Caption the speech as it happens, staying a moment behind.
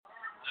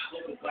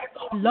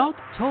Blog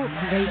Talk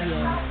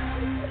Radio.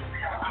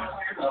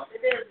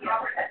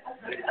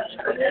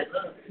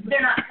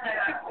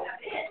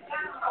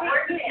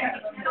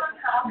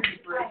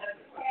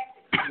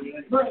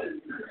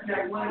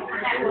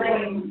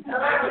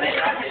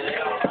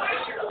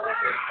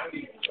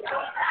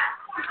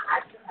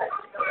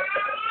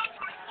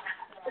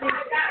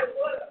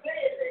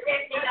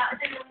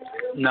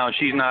 No,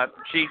 she's not.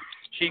 She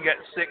got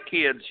sick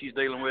kids she's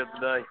dealing with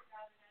today.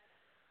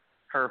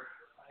 Her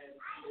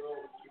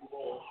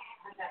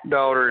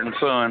daughter and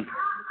son.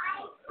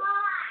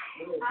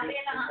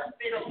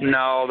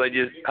 No, they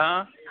just,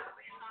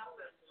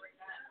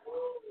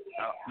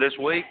 this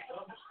week?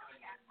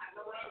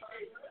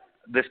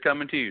 This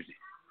coming Tuesday.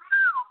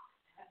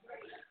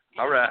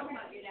 All right.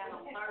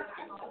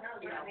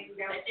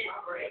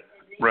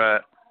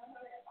 Right.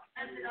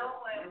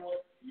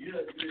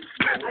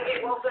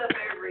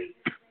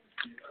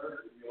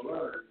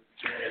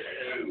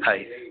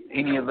 Hey,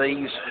 any of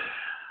these,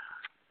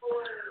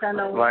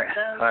 like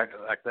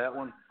that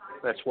one,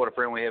 that's what a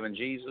friend we have in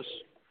Jesus.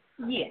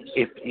 Yes.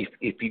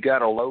 If you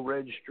got a low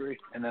registry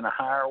and then a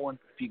higher one,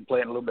 if you can play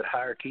it in a little bit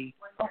higher key.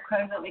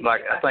 Okay. Let me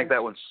like I think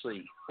that one's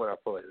C. Where I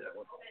played that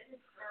one.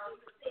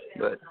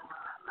 But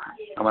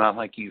I mean, I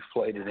think you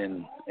played it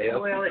in F.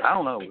 Well, I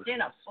don't know. It's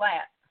in a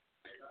flat.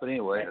 But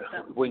anyway,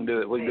 we can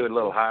do it. We can do it a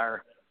little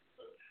higher.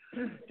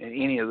 And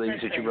any of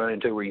these that you run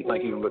into where you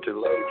think you can go too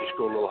low, just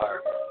go a little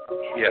higher.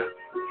 Yeah.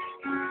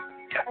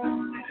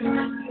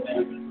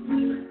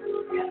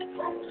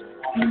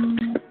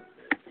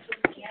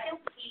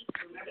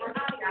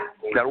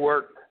 That'll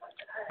work.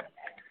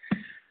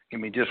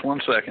 Give me just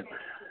 1 second.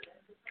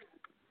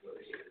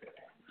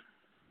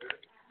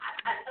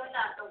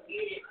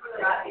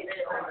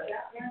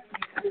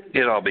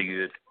 It'll all be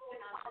good.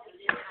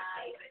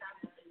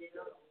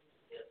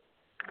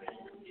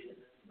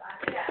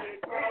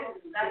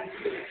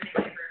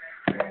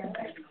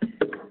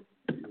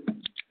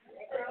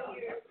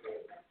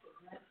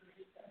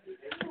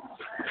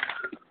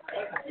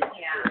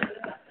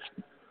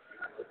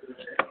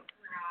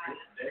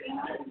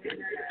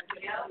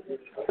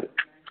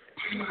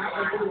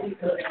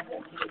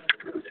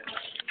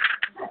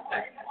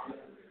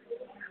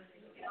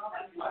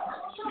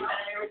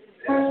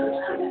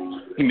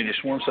 Give me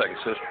just 1 second,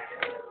 sister.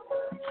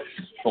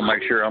 Just want to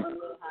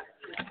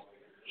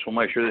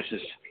make sure this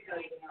is.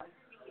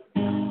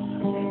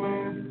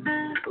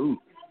 Ooh.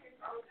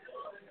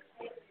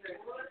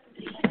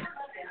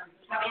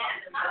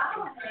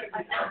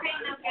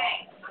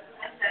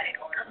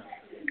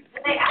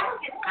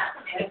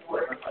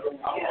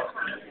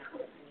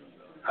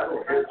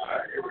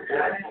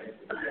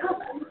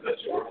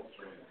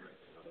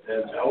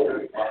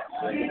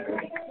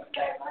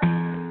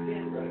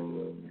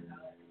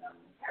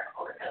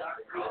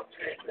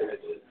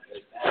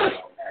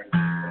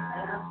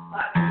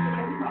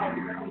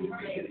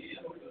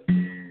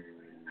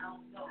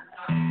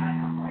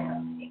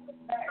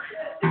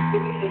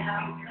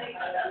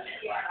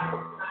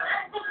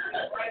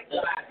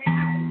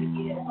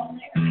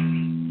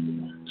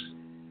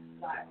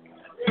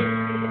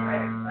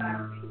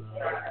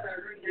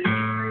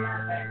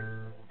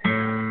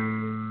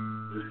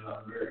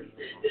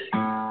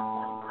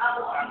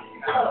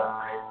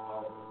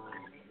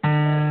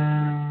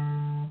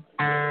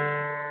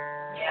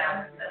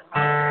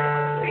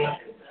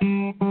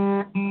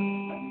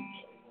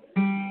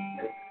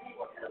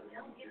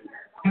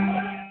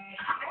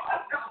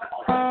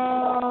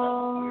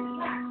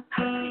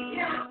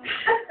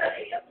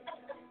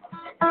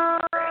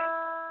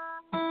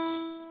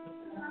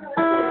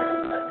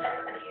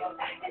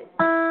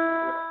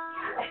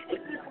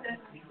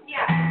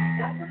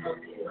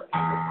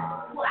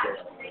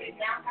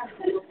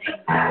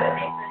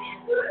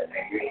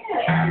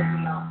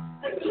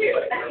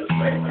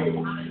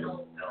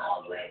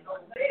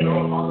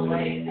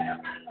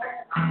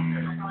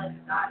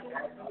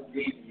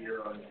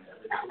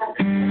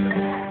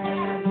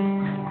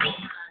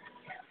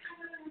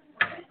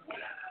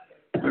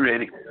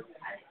 Ready.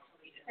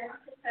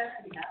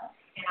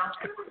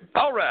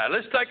 All right,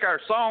 let's take our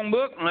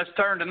songbook and let's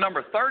turn to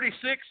number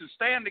 36 and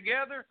stand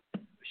together.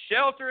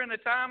 Shelter in the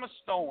time of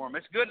storm.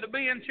 It's good to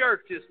be in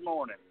church this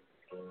morning.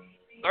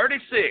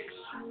 36.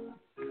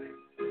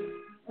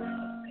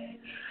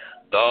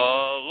 The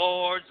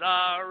Lord's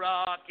our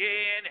rock,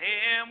 in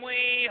Him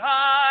we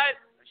hide,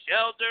 a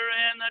shelter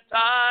in the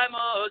time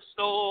of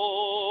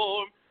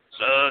storm.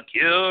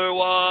 Secure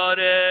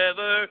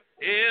whatever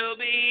He'll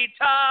be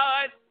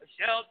tied, a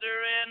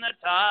shelter in the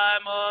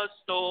time of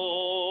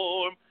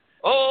storm.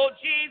 Oh,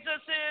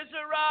 Jesus is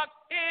a rock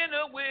in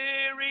a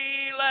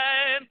weary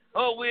land,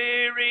 a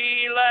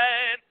weary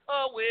land,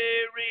 a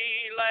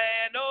weary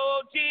land.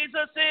 Oh,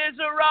 Jesus is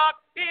a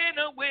rock in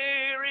a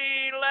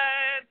weary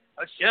land,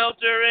 a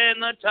shelter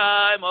in the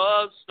time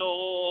of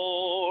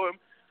storm.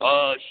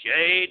 A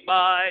shade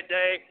by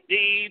day,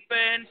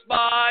 defense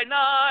by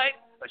night,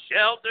 a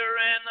shelter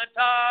in the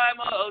time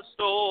of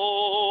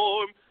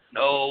storm.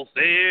 No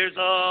fears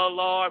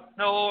alarm,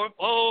 nor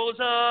foes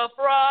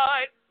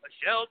affright, a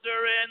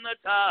shelter in the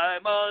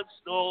time of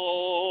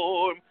storm.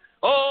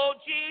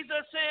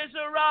 Jesus is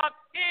a rock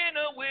in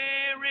a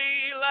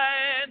weary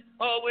land,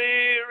 a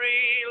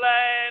weary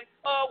land,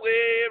 a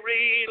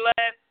weary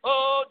land.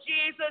 Oh,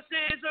 Jesus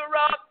is a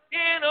rock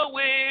in a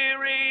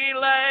weary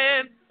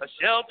land, a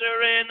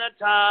shelter in the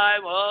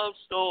time of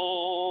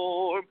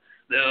storm.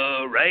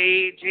 The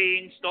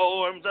raging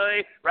storms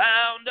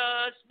around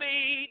us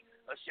beat,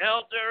 a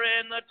shelter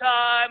in the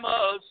time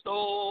of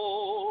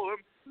storm.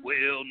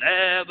 We'll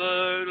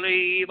never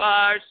leave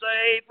our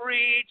safe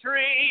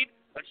retreat,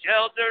 a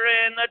shelter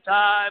in the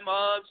time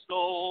of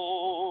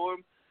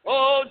storm.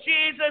 Oh,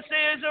 Jesus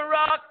is a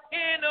rock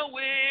in a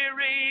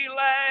weary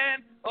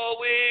land, a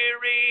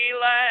weary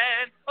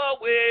land, a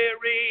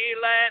weary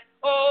land.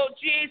 Oh,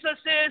 Jesus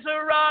is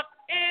a rock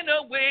in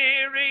a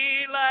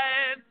weary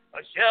land,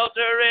 a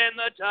shelter in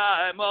the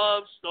time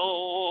of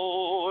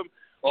storm.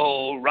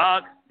 Oh,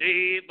 rock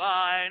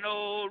divine,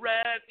 oh,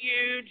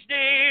 refuge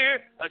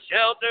dear, a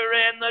shelter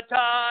in the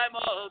time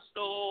of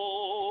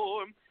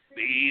storm.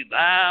 Be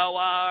thou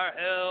our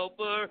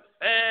helper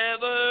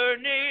ever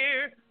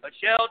near, a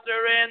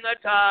shelter in the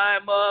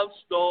time of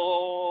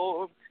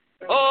storm.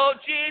 Oh,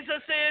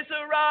 Jesus is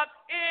a rock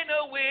in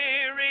a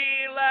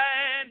weary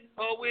land,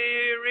 a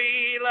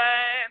weary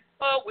land,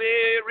 a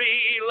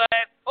weary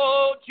land.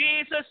 Oh,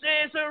 Jesus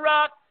is a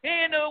rock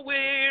in a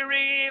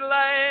weary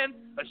land,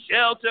 a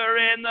shelter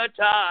in the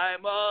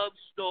time of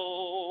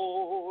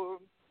storm.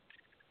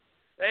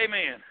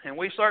 Amen. And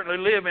we certainly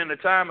live in the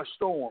time of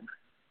storm.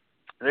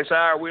 This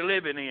hour we're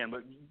living in.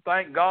 But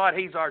thank God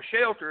He's our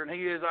shelter and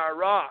He is our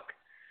rock.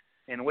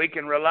 And we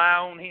can rely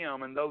on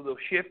Him. And though the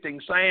shifting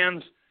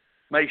sands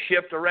may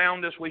shift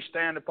around us, we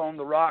stand upon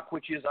the rock,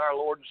 which is our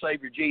Lord and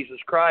Savior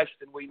Jesus Christ.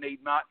 And we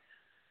need not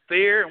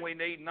fear and we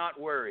need not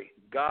worry.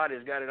 God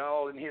has got it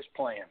all in His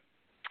plan.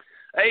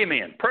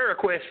 Amen. Prayer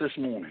request this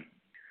morning.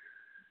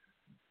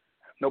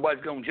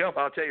 Nobody's going to jump.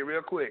 I'll tell you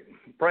real quick.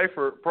 Pray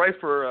for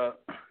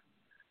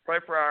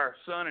our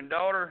son and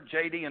daughter,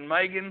 J.D. and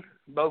Megan.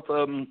 Both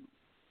of them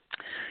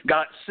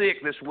got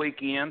sick this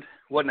weekend.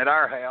 Wasn't at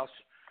our house,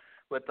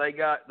 but they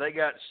got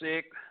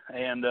sick,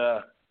 and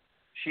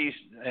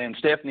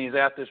Stephanie's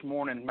out this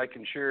morning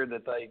making sure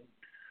that they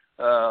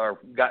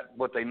got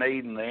what they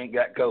need and they ain't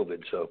got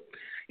COVID. So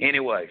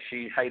anyway,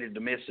 she hated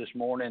to miss this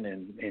morning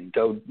and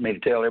told me to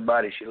tell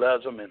everybody she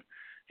loves them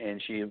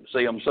and she'll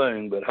see them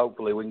soon. But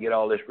hopefully we can get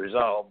all this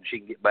resolved and she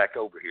can get back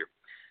over here.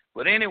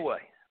 But anyway,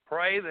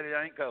 pray that it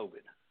ain't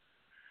COVID.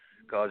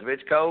 Because if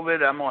it's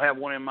COVID, I'm going to have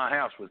one in my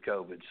house with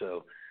COVID.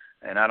 So,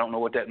 and I don't know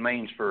what that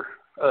means for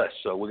us.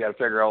 So we got to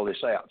figure all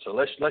this out. So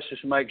let's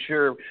just make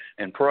sure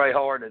and pray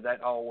hard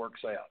that all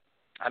works out.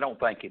 I don't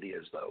think it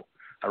is, though.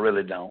 I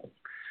really don't.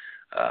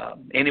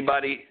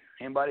 Anybody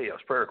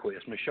else? Prayer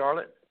request. Miss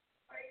Charlotte?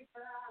 Pray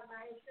for our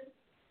nation.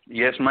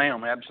 Yes,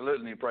 ma'am.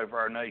 Absolutely. Need to pray for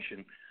our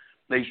nation.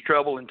 These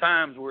troubling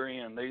times we're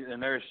in,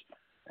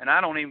 and I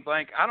don't even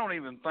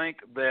think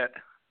that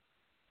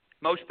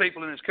most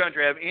people in this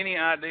country have any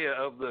idea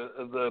of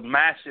the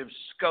massive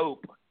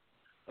scope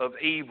of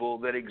evil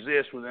that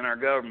exists within our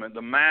government.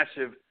 The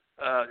massive,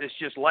 it's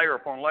just layer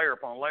upon layer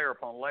upon layer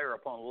upon layer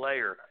upon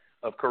layer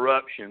of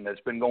corruption that's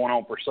been going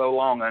on for so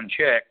long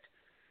unchecked,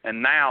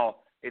 and now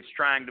it's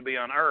trying to be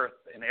unearthed,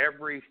 and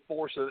every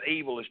force of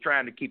evil is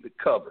trying to keep it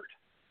covered.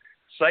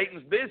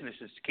 Satan's business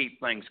is to keep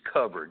things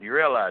covered. You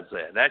realize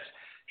that?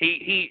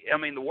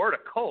 The word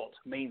occult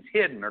means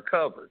hidden or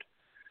covered.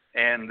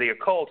 And the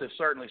occult is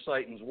certainly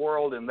Satan's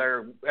world, and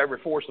every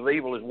force of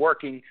evil is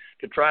working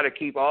to try to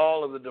keep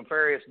all of the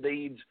nefarious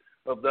deeds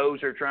of those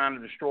who are trying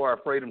to destroy our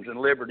freedoms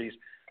and liberties,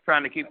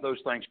 trying to keep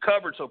those things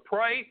covered. So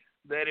pray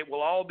that it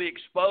will all be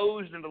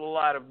exposed into the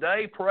light of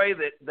day. Pray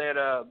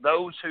that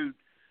those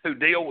who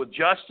deal with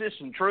justice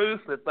and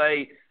truth, that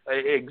they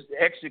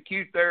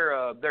execute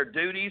their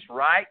duties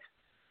right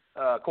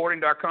according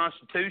to our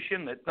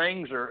Constitution, that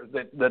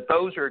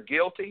those who are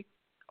guilty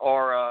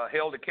are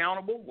held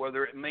accountable,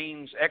 whether it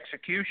means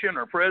execution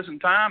or prison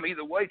time.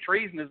 Either way,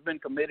 treason has been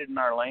committed in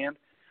our land,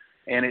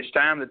 and it's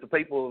time that the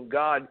people of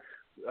God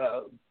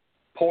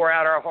pour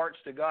out our hearts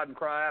to God and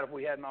cry out if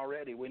we hadn't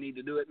already. We need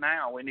to do it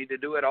now. We need to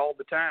do it all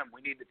the time.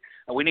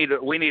 We need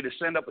to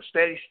send up a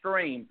steady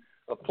stream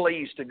of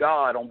pleas to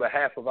God on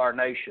behalf of our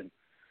nation,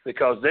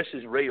 because this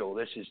is real.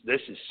 This is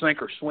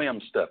sink or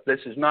swim stuff. This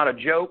is not a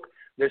joke.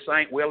 This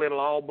ain't, well, it'll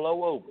all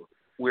blow over.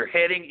 We're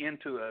heading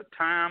into a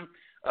time,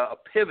 a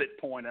pivot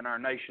point in our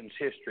nation's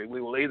history.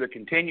 We will either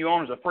continue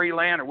on as a free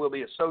land or we'll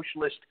be a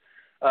socialist,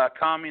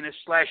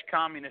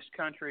 communist/communist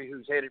country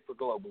who's headed for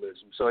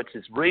globalism. So it's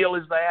as real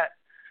as that.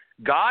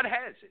 God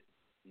has it.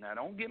 Now,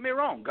 don't get me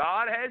wrong.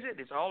 God has it.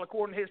 It's all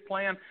according to His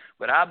plan.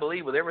 But I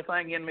believe with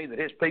everything in me that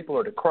His people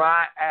are to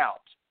cry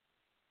out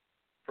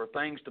for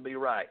things to be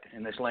right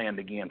in this land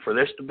again, for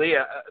this to be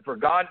for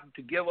God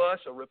to give us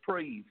a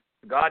reprieve,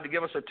 for God to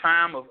give us a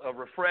time of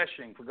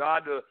refreshing, for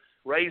God to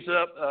raise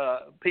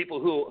up people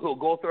who'll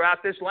go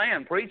throughout this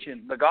land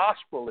preaching the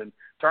gospel and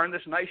turn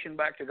this nation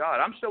back to God.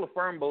 I'm still a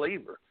firm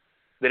believer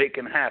that it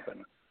can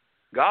happen.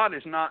 God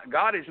is not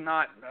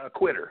a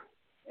quitter,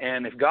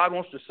 and if God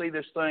wants to see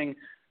this thing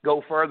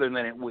go further,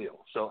 then it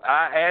will. So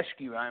I ask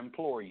you, I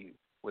implore you,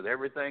 with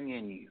everything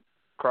in you,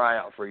 cry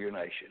out for your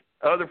nation.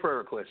 Other prayer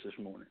requests this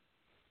morning.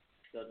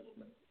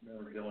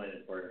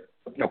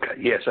 Okay,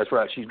 yes, that's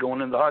right. She's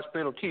going into the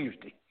hospital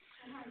Tuesday.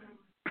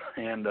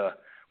 And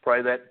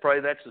pray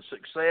that's a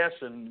success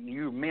and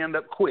you mend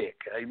up quick.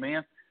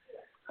 Amen.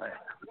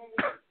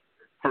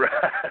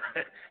 Right.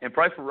 And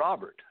pray for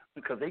Robert,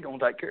 because he's going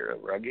to take care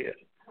of her, I guess.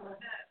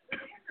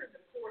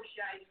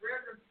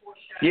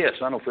 Yes,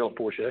 I know Philip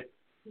Porsche.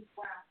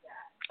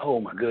 Oh,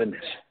 my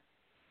goodness.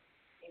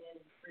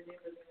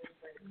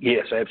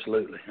 Yes,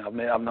 absolutely.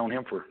 I've known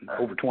him for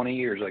over 20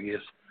 years, I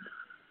guess.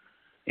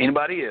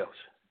 Anybody else?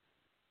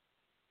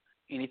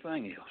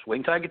 Anything else? We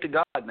can take it to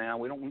God now.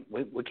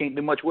 We can't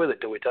do much with it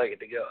till we take it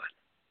to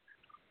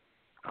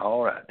God.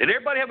 All right. Did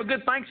everybody have a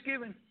good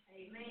Thanksgiving?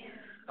 Amen.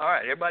 All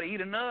right. Everybody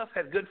eat enough,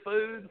 had good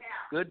food,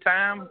 good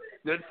time,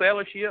 good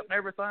fellowship and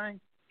everything?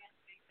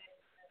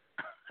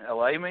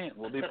 Oh, amen.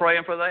 We'll be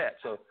praying for that.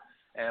 So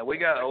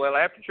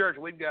after church,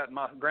 we've got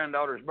my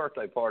granddaughter's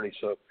birthday party,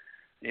 so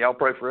y'all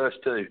pray for us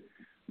too.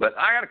 But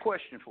I got a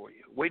question for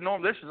you.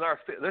 This is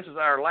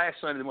our last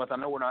Sunday of the month. I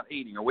know we're not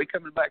eating. Are we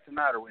coming back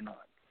tonight or are we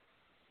not?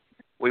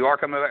 We are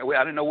coming back.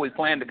 I didn't know we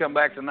planned to come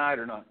back tonight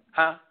or not.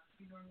 Huh?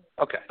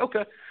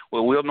 Okay.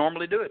 Well, we'll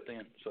normally do it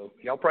then. So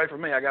y'all pray for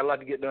me. I got a lot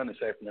to get done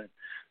this afternoon,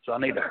 so I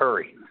need to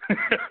hurry.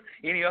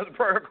 Any other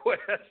prayer requests?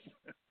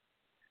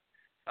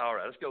 All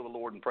right, let's go to the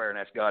Lord in prayer and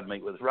ask God to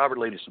meet with us. Robert,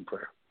 lead us in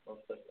prayer.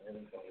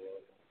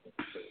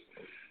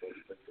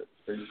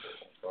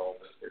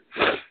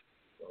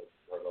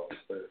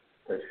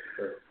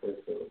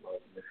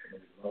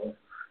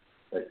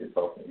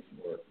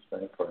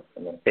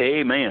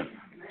 Amen.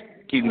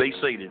 You can be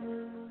seated.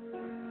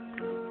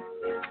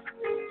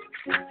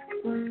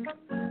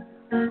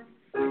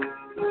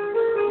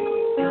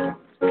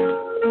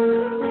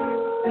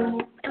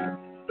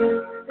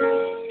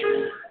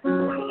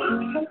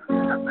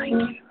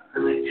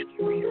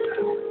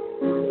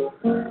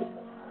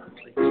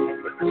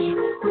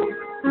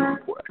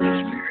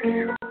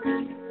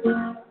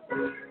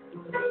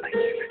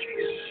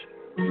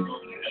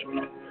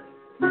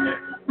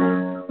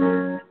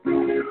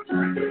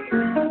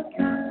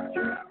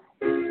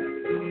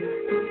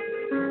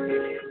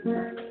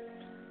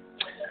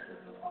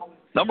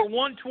 Number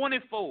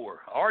 124,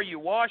 are you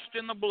washed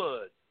in the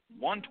blood?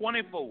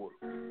 124.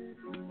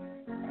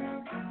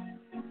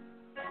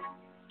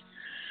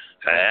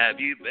 Have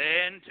you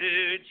been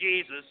to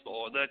Jesus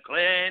for the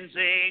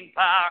cleansing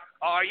power?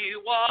 Are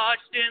you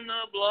washed in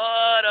the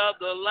blood of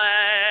the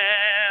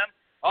Lamb?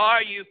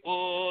 Are you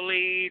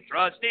fully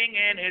trusting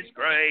in His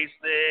grace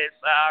this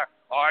hour?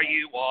 Are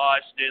you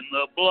washed in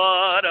the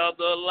blood of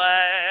the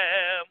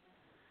Lamb?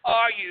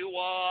 Are you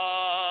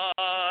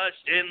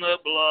washed in the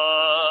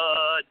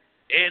blood?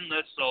 In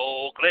the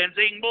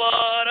soul-cleansing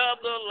blood of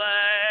the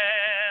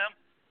Lamb.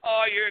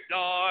 Are your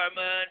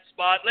garments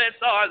spotless?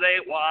 Are they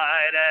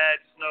white as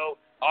snow?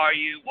 Are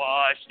you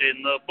washed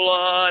in the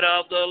blood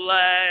of the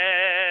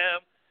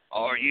Lamb?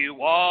 Are you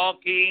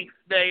walking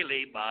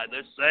daily by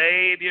the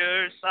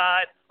Savior's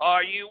side?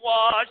 Are you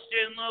washed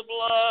in the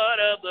blood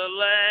of the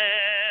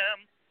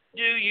Lamb?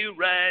 Do you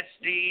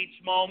rest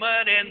each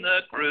moment in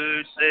the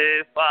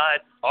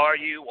crucified? Are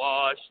you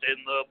washed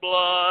in the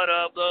blood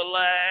of the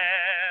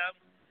Lamb?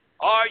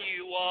 Are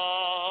you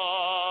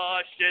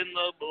washed in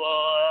the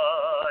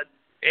blood,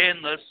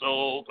 in the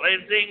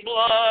soul-cleansing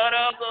blood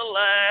of the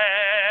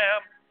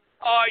Lamb?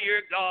 Are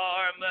your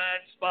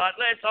garments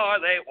spotless? Are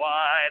they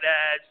white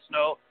as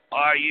snow?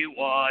 Are you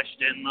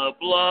washed in the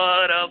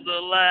blood of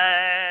the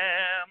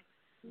Lamb?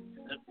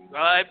 The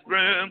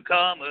bridegroom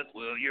cometh,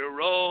 will your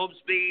robes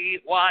be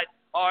white?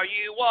 Are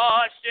you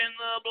washed in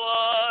the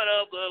blood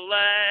of the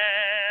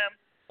Lamb?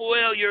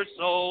 Will your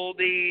soul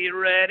be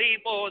ready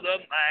for the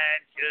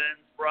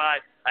mansion's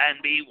bride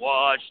and be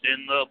washed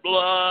in the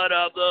blood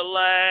of the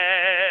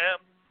Lamb?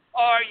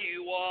 Are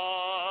you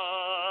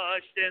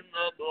washed in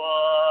the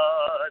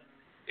blood,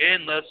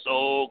 in the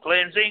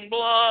soul-cleansing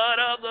blood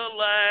of the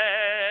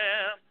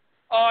Lamb?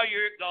 Are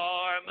your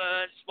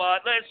garments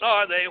spotless?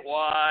 Are they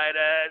white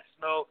as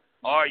snow?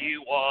 Are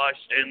you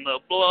washed in the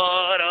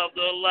blood of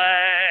the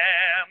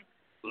Lamb?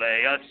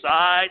 Lay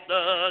aside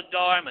the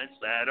garments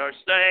that are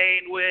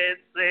stained with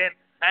sin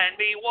and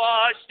be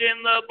washed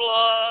in the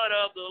blood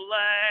of the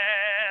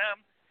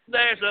Lamb.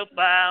 There's a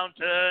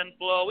fountain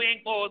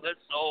flowing for the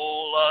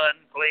soul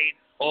unclean.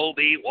 Oh,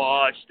 be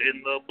washed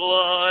in the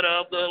blood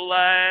of the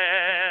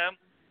Lamb.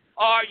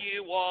 Are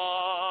you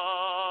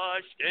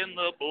washed in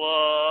the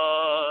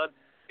blood,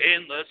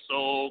 in the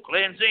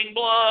soul-cleansing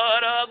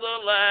blood of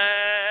the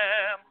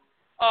Lamb?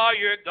 Are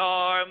your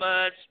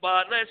garments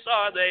spotless?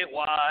 Are they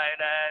white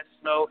as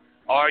snow?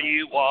 Are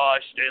you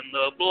washed in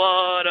the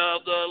blood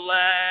of the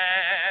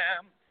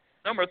Lamb?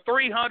 Number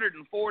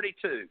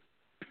 342.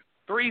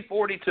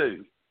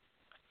 342.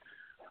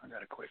 I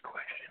got a quick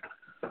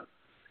question.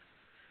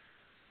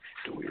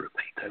 Do we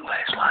repeat that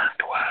last line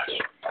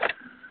twice?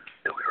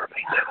 Do we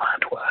repeat that line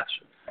twice?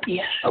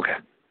 Yes. Okay.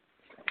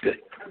 Good.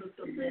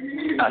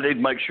 I need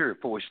to make sure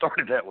before we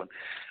started that one.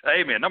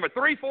 Amen. Number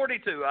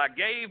 342. I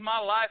gave my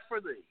life for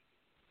thee.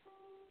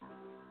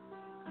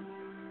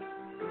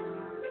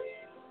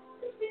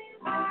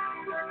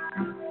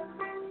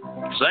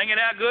 Sing it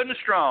out good and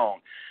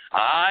strong.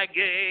 I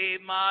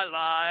gave my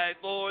life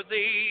for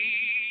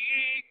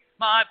thee,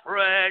 my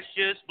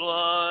precious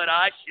blood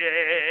I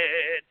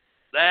shed,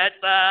 that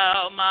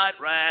thou might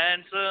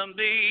ransom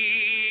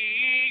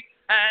thee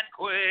and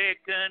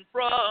quicken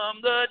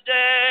from the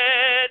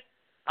dead.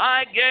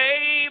 I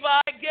gave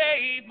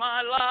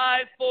my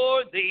life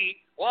for thee.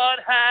 What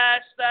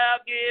hast thou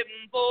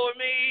given for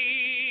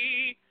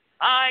me?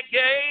 I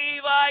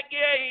gave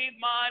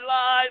my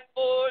life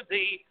for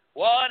thee.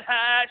 What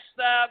hast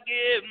thou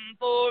given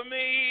for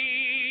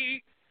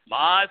me?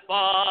 My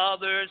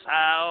Father's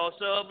house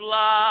of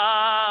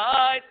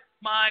light,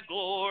 my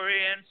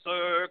glory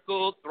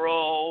encircled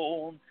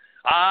throne.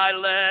 I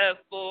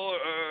left for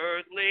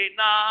earthly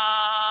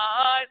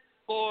night,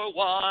 for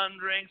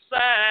wandering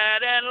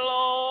sad and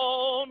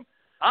lone.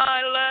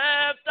 I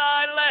left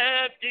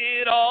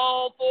it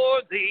all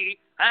for thee,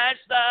 as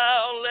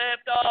thou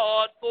left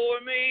aught for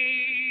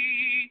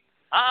me.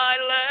 I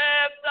left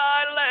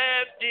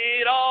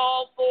it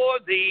all for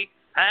thee,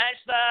 as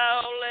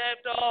thou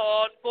left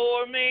aught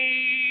for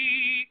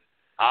me.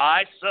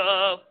 I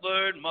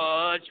suffered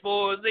much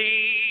for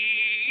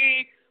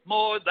thee,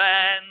 more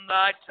than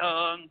thy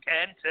tongue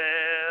can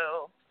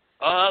tell,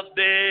 of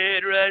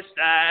bitterest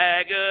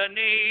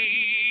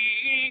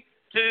agony,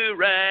 to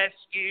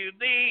rescue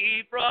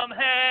thee from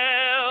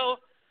hell.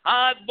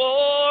 I've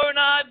borne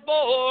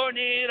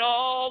it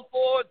all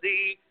for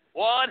thee.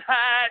 What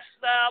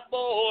hast thou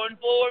borne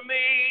for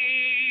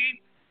me?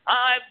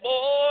 I've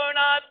borne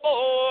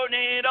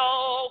it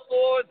all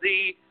for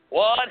thee.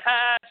 What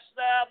hast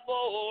thou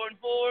borne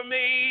for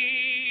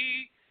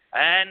me?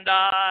 And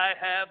I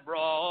have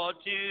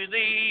brought to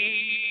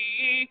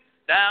thee,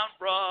 down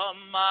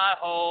from my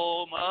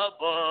home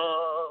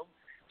above,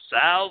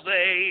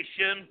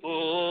 salvation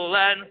full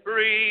and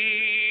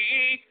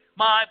free,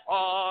 my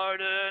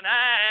pardon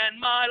and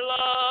my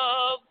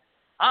love.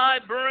 I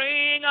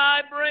bring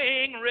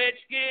rich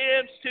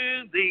gifts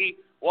to thee.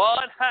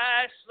 What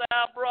hast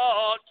thou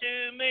brought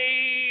to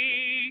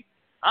me?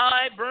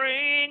 I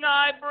bring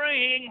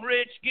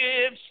rich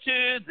gifts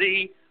to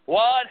thee.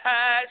 What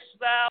hast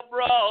thou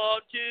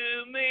brought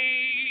to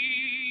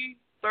me?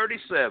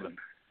 37.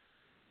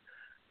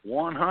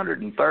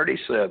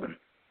 137.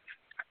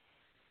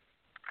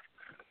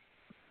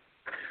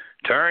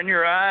 Turn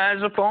your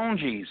eyes upon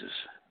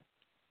Jesus.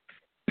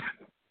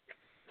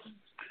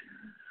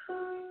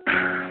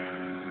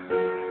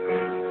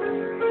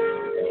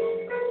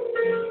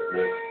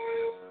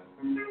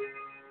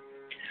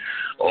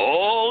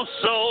 Oh,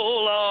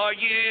 soul, are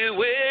you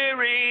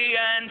weary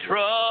and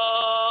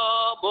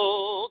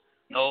troubled?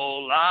 No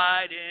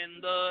light in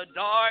the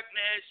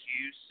darkness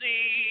you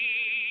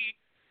see.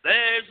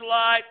 There's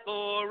light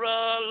for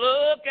a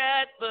look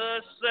at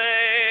the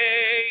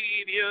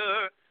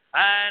Savior,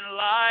 and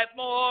life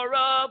more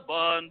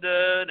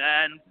abundant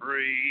and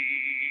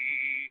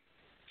free.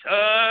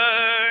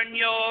 Turn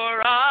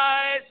your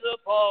eyes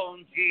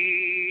upon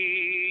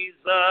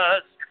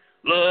Jesus.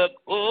 Look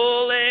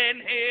full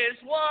in his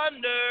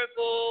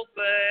wonderful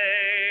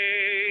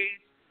face,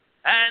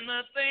 and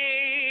the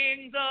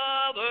things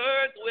of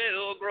earth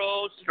will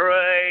grow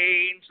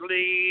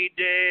strangely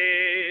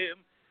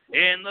dim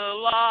in the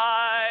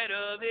light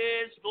of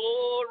his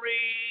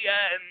glory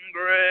and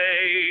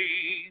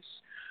grace.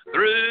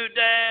 Through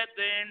death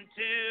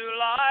into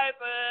life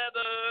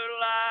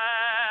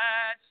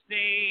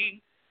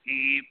everlasting,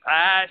 he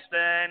passed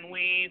and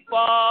we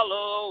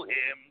follow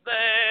him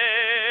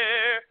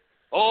there.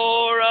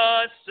 O'er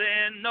us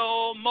sin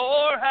no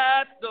more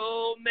hath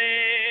dominion,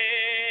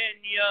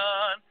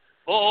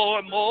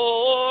 for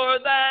more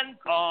than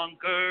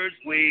conquerors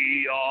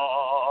we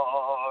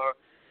are.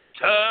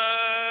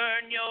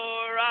 Turn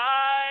your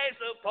eyes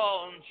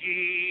upon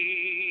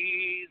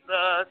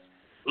Jesus.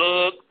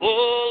 Look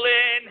full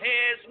in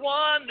his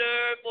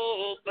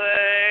wonderful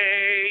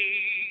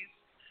face,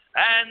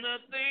 and the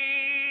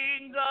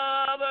things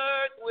of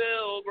earth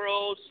will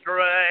grow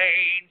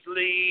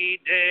strangely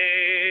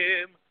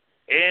dim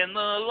in the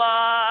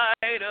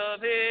light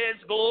of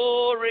his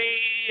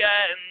glory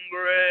and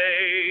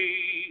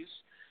grace.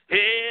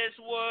 His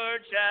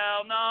word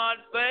shall not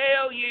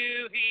fail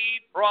you, he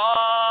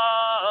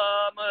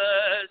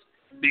promised.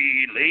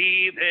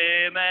 Believe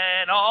him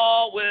and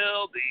all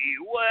will be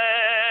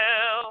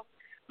well.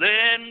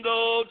 Then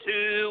go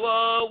to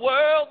a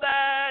world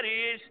that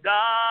is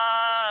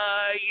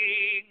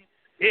dying,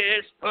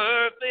 his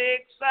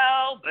perfect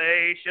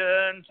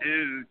salvation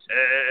to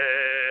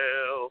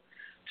tell.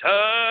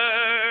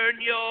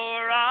 Turn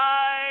your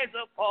eyes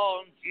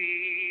upon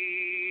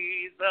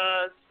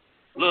Jesus.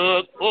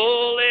 Look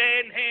full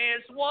in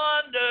his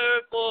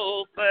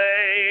wonderful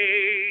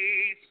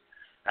face,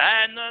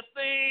 and the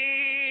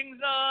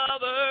things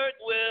of earth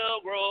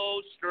will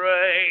grow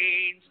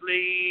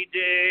strangely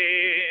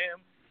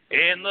dim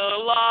in the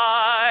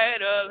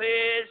light of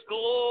his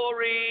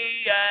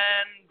glory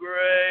and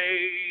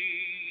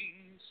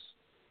grace.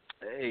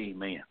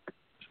 Amen.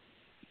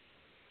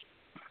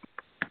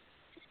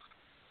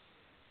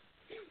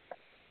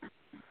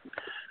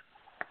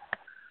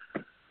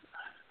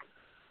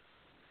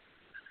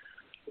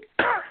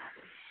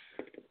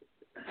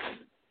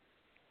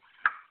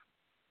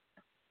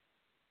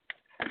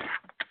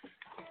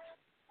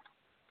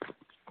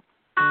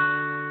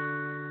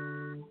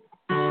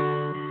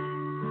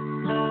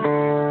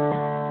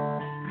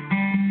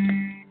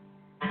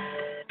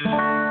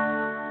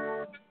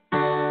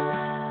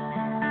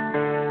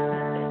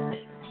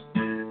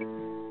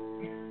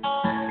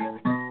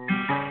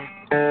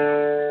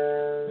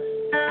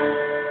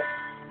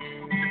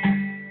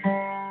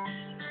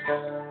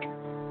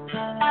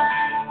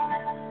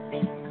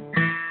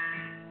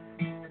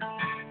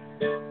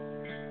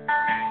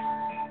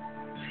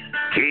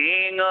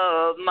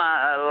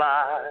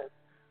 life.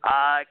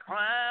 I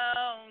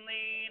crown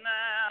thee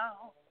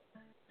now,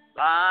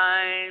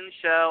 thine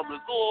shall the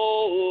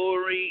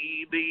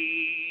glory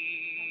be.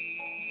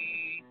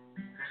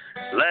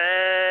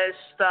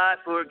 Lest I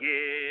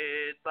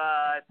forget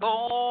thy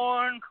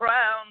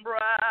thorn-crowned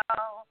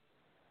brow,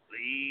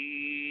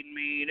 lead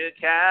me to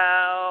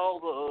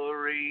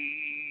Calvary.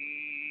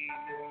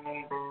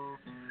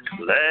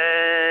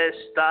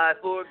 Lest I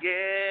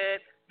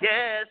forget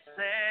Gethsemane,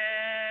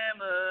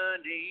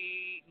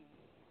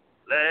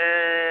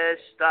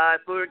 lest I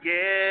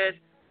forget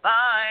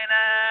thine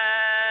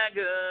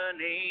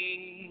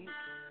agony,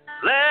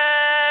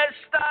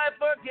 lest I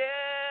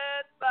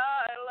forget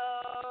thy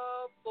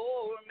love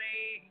for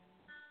me,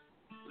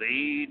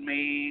 lead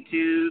me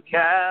to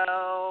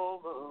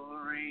Calvary.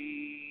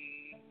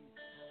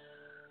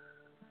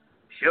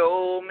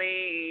 Show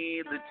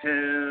me the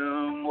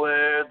tomb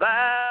where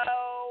thou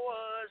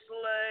wast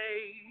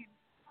laid,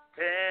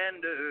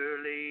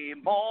 tenderly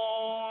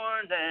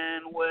mourned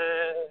and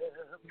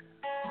wept.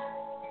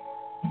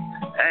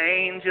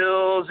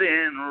 Angels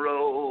in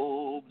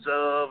robes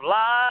of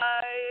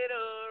light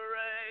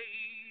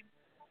arrayed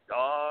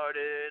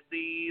guarded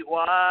thee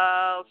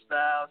whilst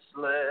thou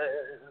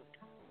slept.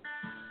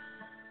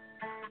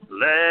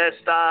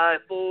 Lest I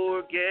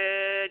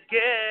forget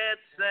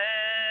Gethsemane,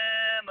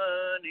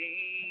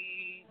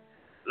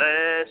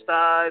 lest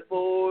I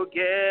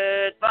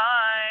forget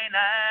thine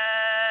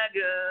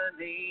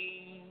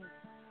agony,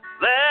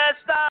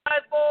 lest I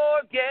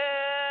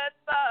forget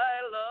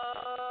thy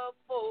love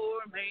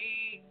for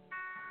me,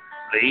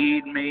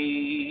 lead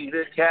me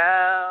to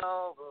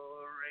Calvary.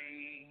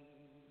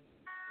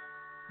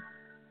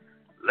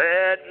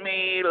 Let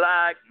me,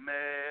 like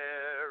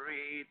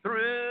Mary,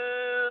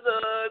 through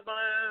the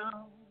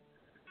gloom,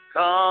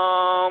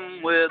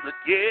 come with a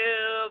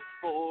gift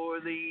for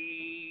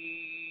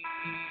thee.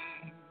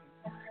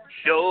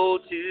 Show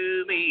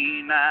to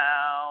me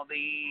now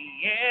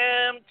the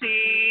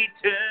empty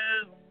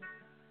tomb,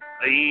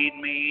 lead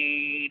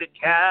me to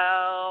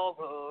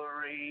Calvary.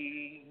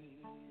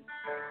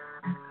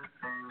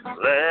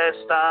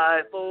 Lest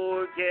I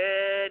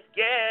forget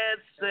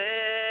Gethsemane,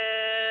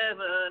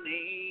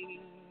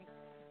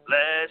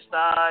 lest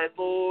I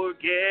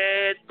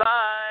forget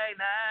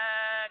thine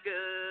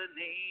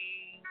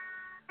agony,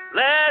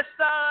 lest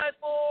I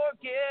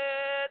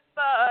forget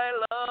thy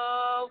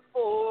love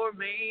for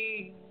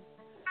me,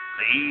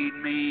 lead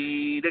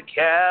me to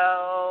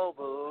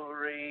Calvary.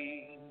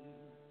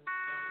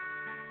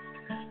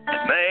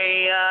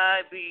 May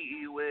I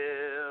be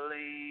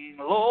willing,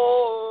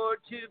 Lord,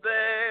 to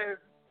bear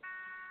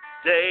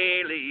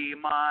daily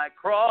my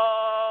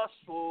cross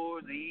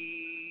for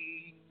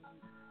thee,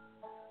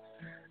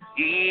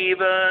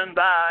 even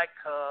thy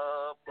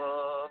cup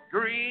of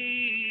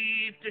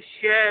grief to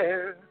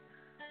share,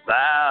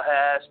 thou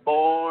hast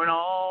borne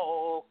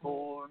all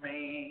for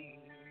me.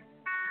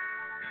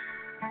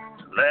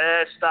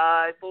 Lest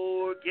I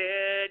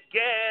forget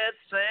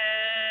Gethsemane,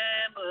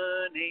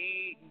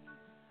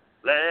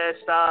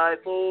 lest I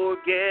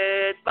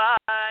forget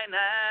thine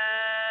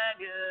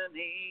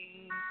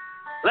agony,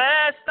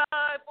 lest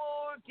I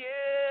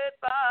forget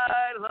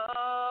thy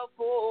love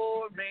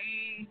for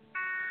me,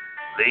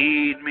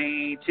 lead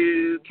me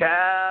to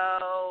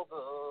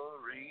Calvary.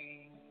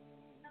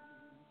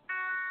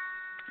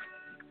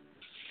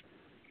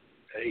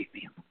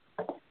 Amen.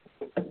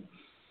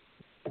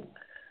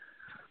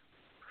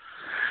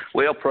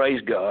 Well,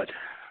 praise God.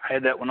 I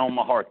had that one on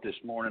my heart this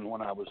morning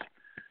when I was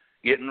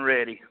getting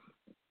ready.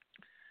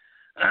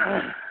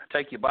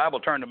 Take your Bible,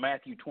 turn to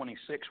Matthew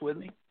 26 with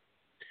me.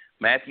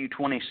 Matthew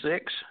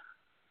 26.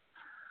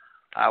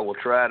 I will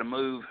try to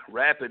move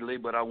rapidly,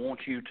 but I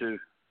want you to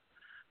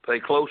pay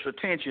close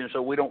attention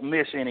so we don't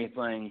miss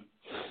anything.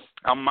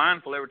 I'm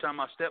mindful every time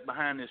I step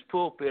behind this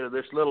pulpit of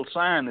this little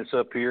sign that's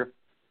up here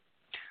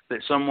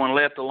that someone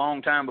left a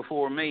long time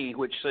before me,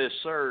 which says,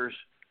 "Sirs,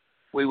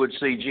 we would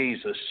see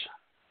Jesus."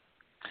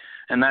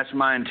 And that's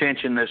my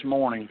intention this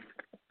morning,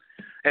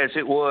 as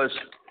it was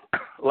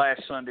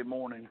last Sunday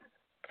morning.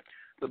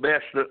 The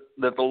best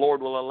that the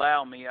Lord will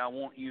allow me, I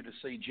want you to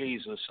see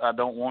Jesus. I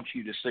don't want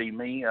you to see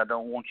me. I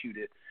don't want you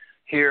to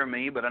hear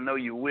me, but I know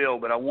you will.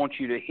 But I want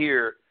you to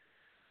hear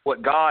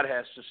what God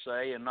has to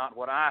say and not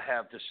what I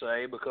have to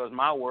say, because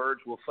my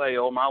words will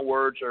fail. My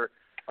words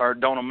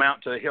don't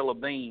amount to a hill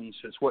of beans.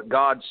 It's what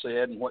God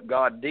said and what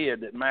God did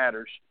that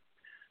matters.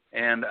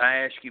 And I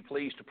ask you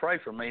please to pray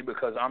for me,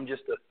 because I'm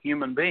just a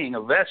human being,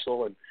 a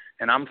vessel,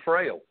 and I'm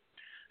frail.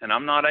 And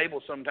I'm not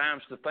able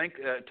sometimes to think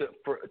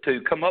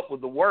to come up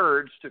with the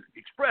words to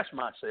express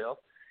myself.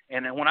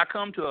 And then when I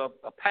come to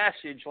a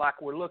passage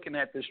like we're looking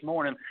at this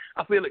morning,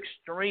 I feel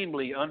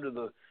extremely under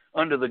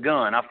the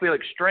gun. I feel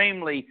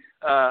extremely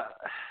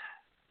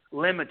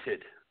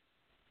limited.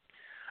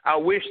 I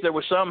wish there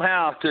was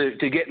somehow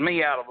to get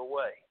me out of the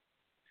way,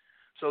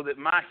 so that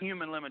my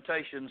human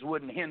limitations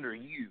wouldn't hinder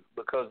you,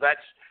 because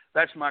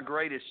that's my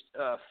greatest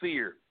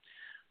fear.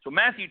 So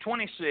Matthew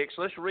 26,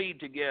 let's read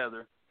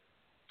together.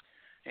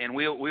 And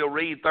we'll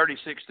read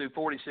 36 through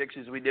 46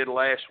 as we did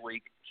last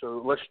week.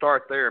 So let's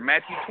start there.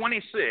 Matthew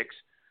 26,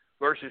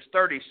 verses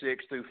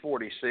 36 through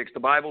 46, the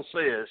Bible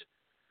says,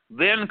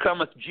 Then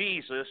cometh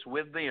Jesus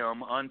with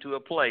them unto a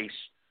place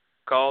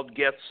called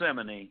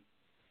Gethsemane,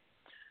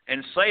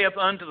 and saith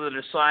unto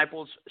the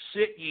disciples,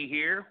 Sit ye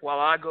here while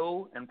I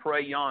go and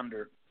pray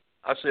yonder.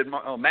 I said,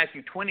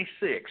 Matthew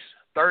 26,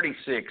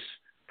 36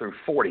 through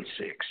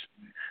 46.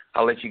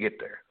 I'll let you get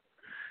there.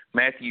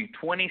 Matthew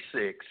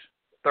 26,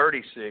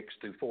 36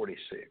 through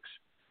 46.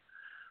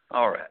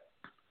 All right.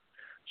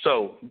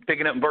 So,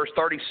 picking up in verse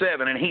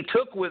 37, And he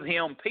took with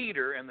him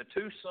Peter and the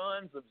two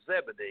sons of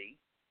Zebedee,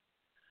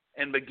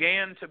 and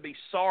began to be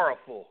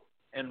sorrowful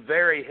and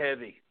very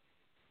heavy.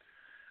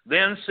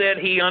 Then said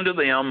he unto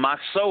them, My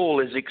soul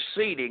is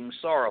exceeding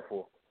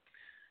sorrowful,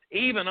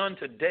 even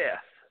unto death.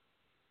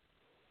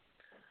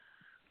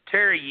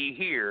 Tarry ye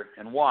here,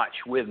 and watch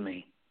with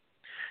me.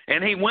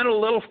 And he went a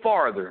little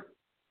farther,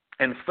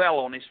 and fell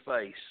on his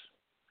face,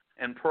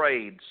 and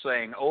prayed,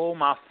 saying, O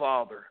my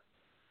Father,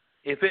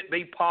 if it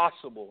be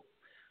possible,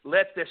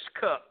 let this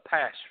cup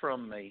pass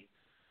from me.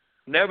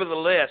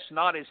 Nevertheless,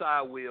 not as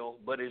I will,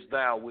 but as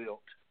thou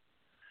wilt.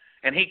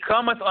 And he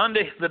cometh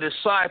unto the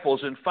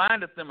disciples, and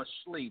findeth them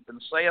asleep,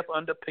 and saith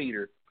unto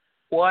Peter,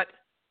 What?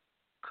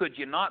 Could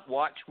ye not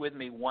watch with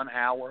me 1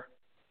 hour?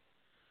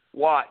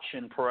 Watch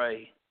and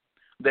pray,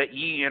 that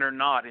ye enter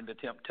not into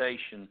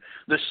temptation.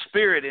 The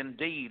spirit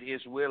indeed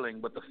is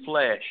willing, but the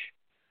flesh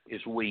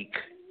is weak.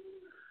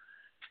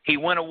 He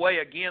went away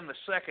again the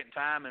second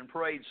time, and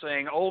prayed,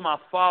 saying, O my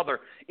Father,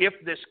 if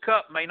this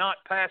cup may not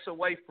pass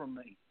away from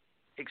me,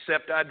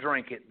 except I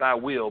drink it, thy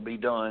will be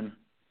done.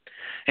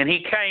 And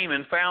he came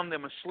and found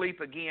them asleep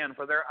again,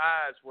 for their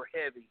eyes were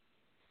heavy.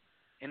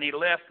 And he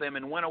left them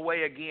and went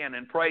away again,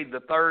 and prayed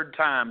the third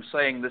time,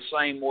 saying the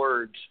same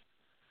words.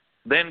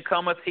 Then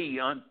cometh he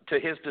unto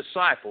his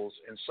disciples,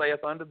 and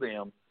saith unto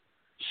them,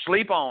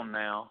 Sleep on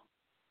now,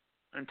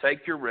 and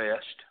take your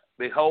rest.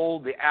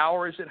 Behold, the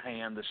hour is at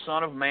hand. The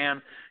Son of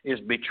Man is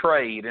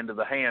betrayed into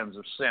the hands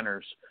of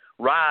sinners.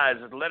 Rise,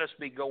 and let us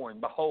be going.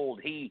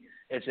 Behold, he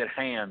is at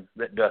hand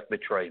that doth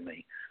betray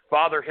me.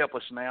 Father, help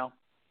us now.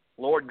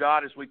 Lord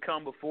God, as we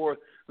come before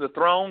the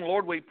throne,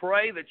 Lord, we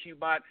pray that you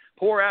might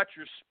pour out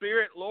your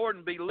Spirit, Lord,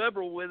 and be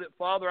liberal with it.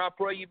 Father, I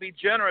pray you be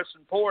generous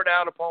and pour it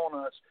out upon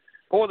us.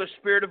 Pour the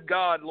Spirit of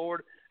God,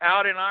 Lord,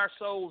 out in our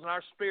souls and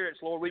our spirits,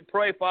 Lord. We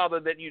pray, Father,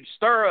 that you'd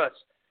stir us,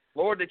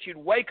 Lord, that you'd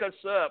wake us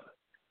up.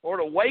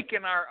 Lord,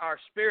 awaken our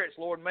spirits,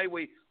 Lord. May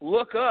we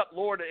look up,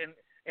 Lord,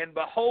 and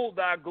behold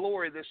thy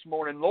glory this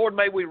morning. Lord,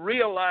 may we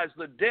realize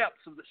the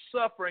depths of the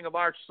suffering of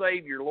our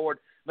Savior, Lord.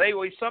 May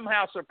we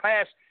somehow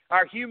surpass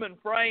our human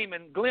frame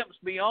and glimpse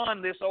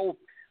beyond this old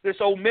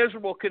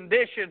miserable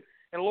condition,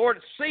 and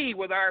Lord, see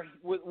with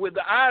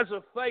the eyes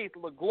of faith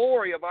the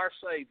glory of our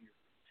Savior.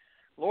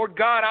 Lord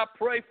God, I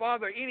pray,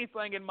 Father,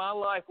 anything in my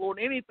life, Lord,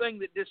 anything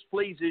that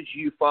displeases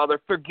you, Father,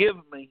 forgive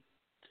me,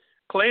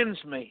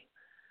 cleanse me,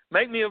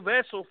 make me a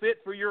vessel fit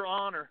for your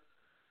honor.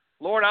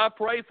 Lord, I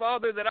pray,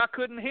 Father, that I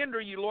couldn't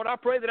hinder you. Lord, I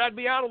pray that I'd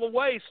be out of the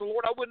way, so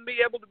Lord, I wouldn't be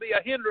able to be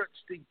a hindrance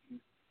to you.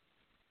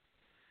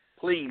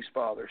 Please,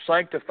 Father,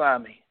 sanctify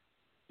me.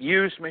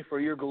 Use me for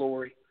your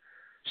glory.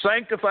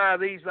 Sanctify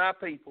these thy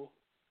people.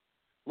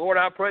 Lord,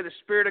 I pray the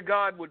Spirit of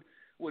God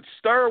would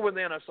stir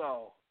within us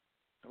all.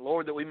 And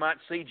Lord, that we might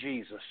see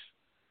Jesus.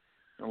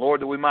 And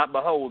Lord, that we might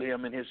behold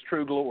him in his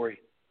true glory.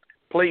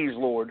 Please,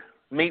 Lord,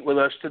 meet with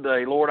us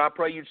today. Lord, I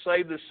pray you'd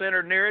save the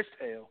sinner nearest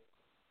hell.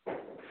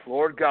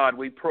 Lord God,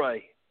 we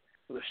pray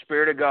for the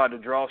Spirit of God to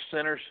draw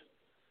sinners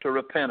to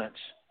repentance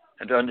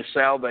and unto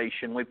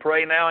salvation. We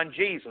pray now in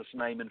Jesus'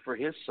 name and for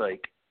his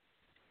sake.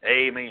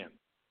 Amen.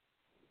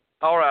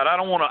 All right, I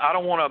don't want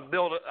to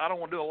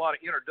do a lot of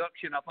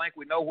introduction. I think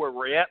we know where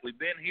we're at. We've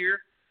been here,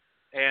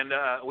 and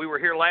we were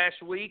here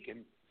last week, and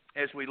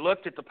as we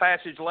looked at the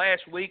passage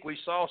last week, we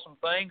saw some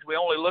things. We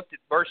only looked at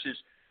verses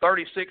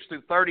 36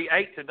 through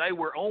 38. Today,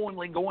 we're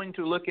only going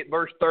to look at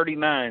verse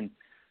 39.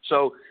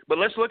 But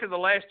let's look at the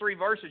last three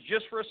verses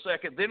just for a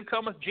second. Then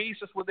cometh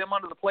Jesus with them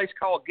unto the place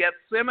called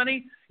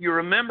Gethsemane. You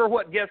remember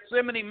what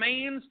Gethsemane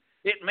means?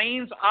 It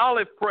means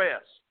olive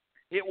press.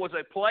 It was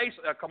a place,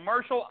 a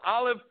commercial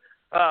olive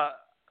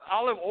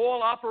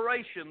oil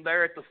operation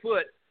there at the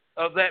foot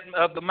of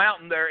the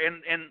mountain there,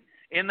 and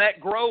in that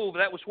grove.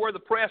 That was where the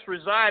press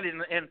resided,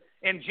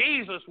 and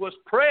Jesus was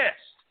pressed.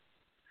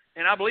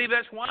 And I believe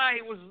that's why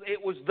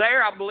it was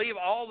there. I believe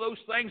all those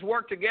things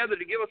worked together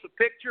to give us a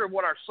picture of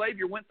what our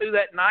Savior went through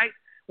that night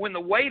when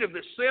the weight of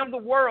the sin of the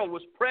world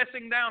was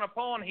pressing down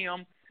upon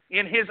him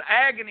in his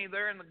agony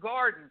there in the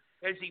garden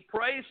as he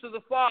prays to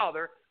the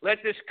Father, let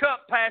this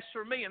cup pass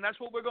from me. And that's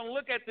what we're going to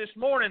look at this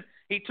morning.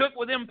 He took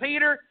with him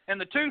Peter and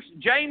the two,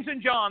 James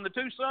and John, the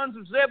two sons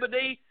of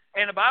Zebedee,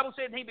 and the Bible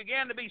said he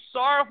began to be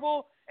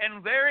sorrowful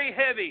and very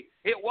heavy.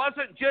 It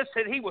wasn't just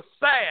that he was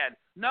sad.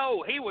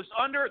 No, he was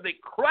under the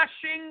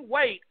crushing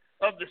weight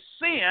of the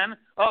sin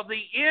of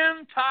the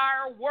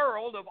entire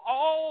world, of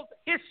all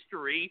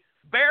history,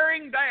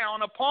 bearing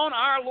down upon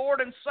our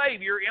Lord and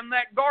Savior in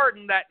that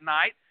garden that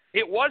night.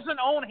 It wasn't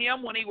on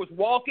him when he was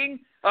walking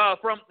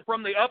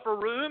from the upper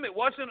room. It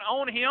wasn't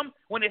on him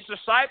when his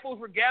disciples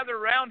were gathered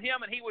around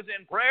him and he was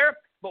in prayer.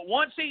 But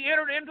once he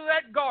entered into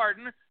that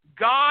garden,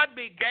 God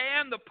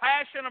began the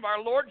passion of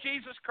our Lord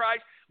Jesus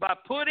Christ by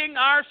putting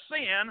our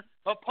sin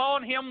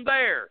upon him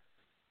there.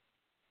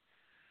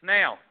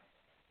 Now,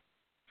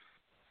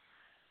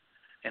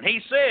 and he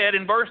said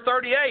in verse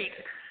 38,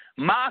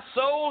 my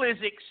soul is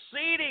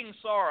exceeding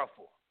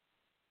sorrowful,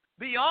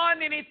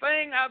 beyond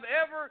anything I've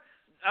ever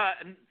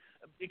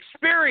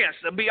experienced,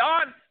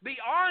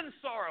 beyond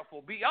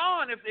sorrowful,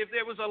 beyond if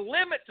there was a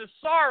limit to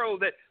sorrow,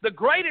 that the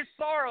greatest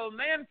sorrow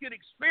man could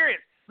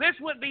experience. This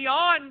went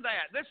beyond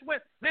that. This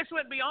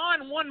went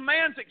beyond one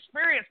man's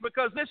experience,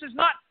 because this is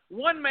not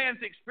one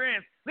man's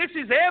experience. This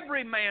is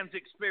every man's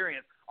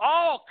experience,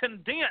 all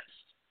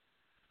condensed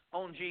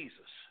on Jesus.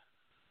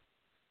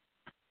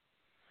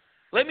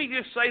 Let me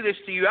just say this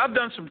to you. I've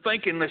done some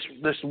thinking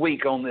this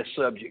week on this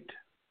subject.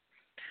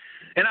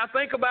 And I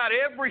think about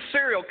every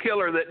serial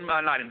killer that,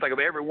 I didn't think of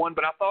every one,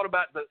 but I thought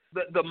about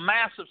the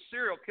massive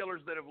serial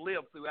killers that have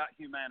lived throughout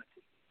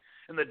humanity,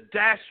 and the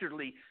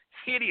dastardly,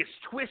 hideous,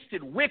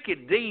 twisted,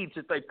 wicked deeds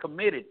that they've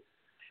committed.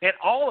 And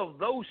all of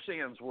those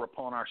sins were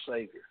upon our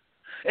Savior.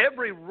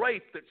 Every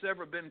rape that's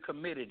ever been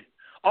committed,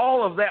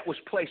 all of that was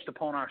placed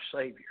upon our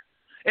Savior.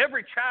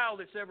 Every child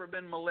that's ever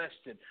been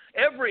molested,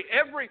 every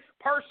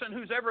person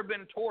who's ever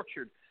been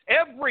tortured,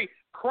 every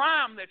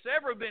crime that's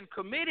ever been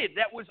committed,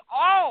 that was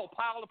all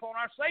piled upon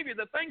our Savior.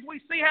 The things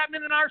we see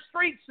happening in our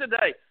streets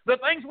today, the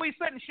things we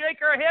sit and shake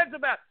our heads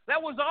about,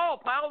 that was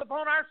all piled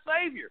upon our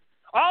Savior.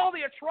 All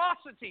the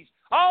atrocities,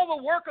 all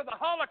the work of the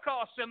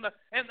Holocaust and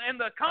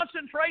the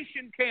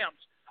concentration camps,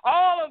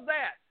 all of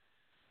that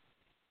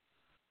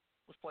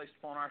was placed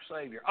upon our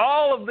Savior.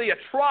 All of the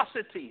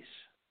atrocities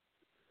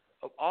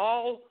of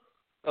all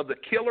of the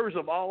killers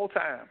of all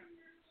time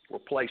were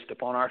placed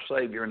upon our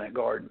Savior in that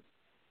garden.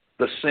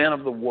 The sin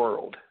of the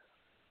world.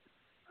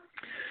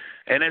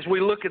 And as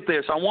we look at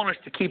this, I want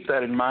us to keep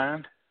that in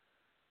mind.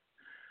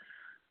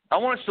 I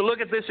want us to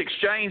look at this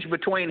exchange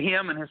between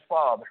him and his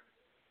Father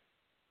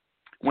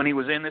when he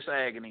was in this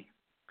agony.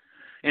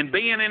 And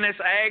being in this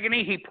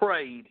agony, he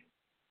prayed.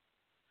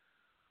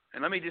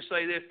 And let me just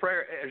say this,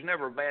 prayer, there's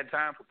never a bad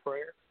time for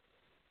prayer.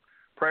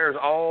 Prayer is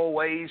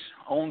always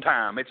on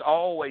time. It's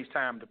always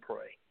time to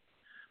pray.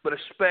 But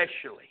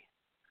especially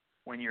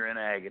when you're in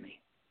agony.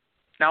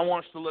 Now I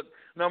want us to look,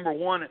 number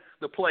one, at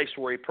the place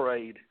where he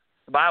prayed.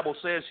 The Bible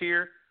says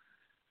here,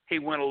 he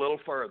went a little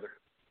further.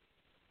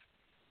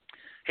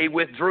 He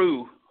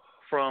withdrew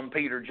from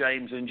Peter,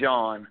 James, and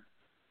John,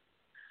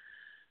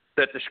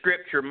 that the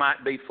Scripture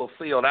might be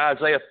fulfilled.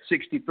 Isaiah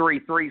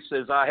 63:3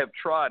 says, I have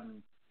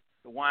trodden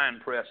the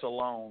winepress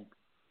alone.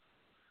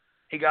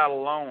 He got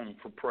alone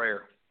for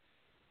prayer.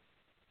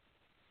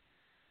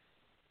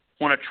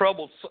 When a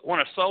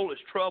soul is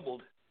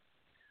troubled,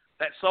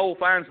 that soul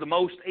finds the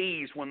most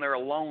ease when they're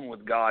alone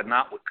with God,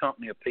 not with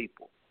company of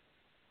people.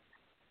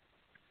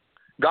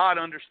 God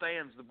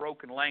understands the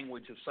broken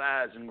language of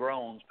sighs and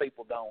groans.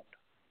 People don't.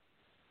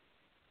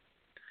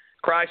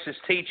 Christ is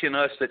teaching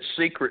us that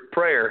secret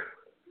prayer,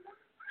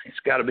 it's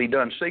got to be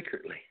done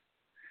secretly.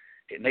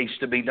 It needs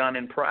to be done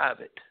in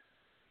private.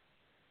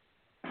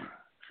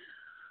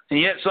 And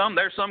yet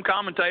there's some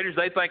commentators,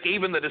 they think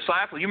even the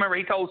disciples, you remember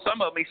he told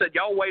some of them, he said,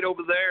 y'all wait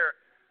over there.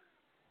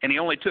 And he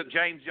only took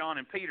James, John,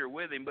 and Peter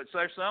with him. But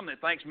there's some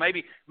that thinks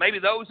maybe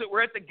those that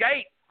were at the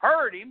gate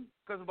heard him,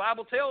 because the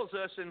Bible tells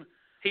us in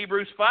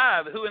Hebrews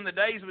 5, who in the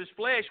days of his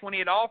flesh, when he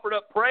had offered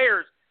up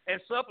prayers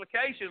and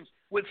supplications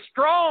with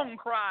strong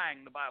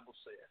crying, the Bible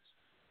says.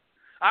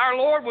 Our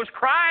Lord was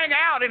crying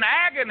out in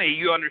agony,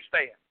 you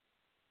understand.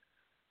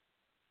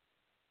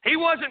 He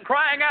wasn't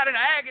crying out in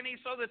agony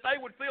so that they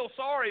would feel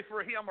sorry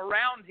for him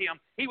around him.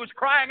 He was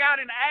crying out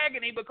in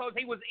agony because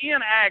he was in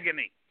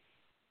agony.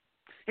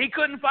 He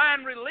couldn't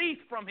find relief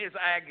from his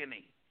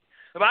agony.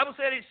 The Bible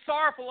said he's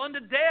sorrowful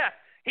unto death.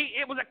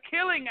 It was a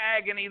killing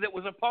agony that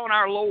was upon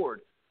our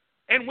Lord.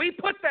 And we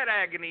put that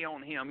agony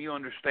on him, you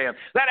understand.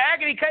 That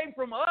agony came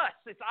from us.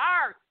 It's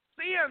our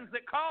sins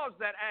that caused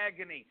that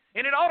agony.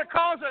 And it ought to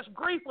cause us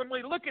grief when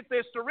we look at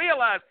this, to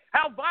realize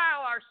how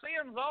vile our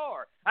sins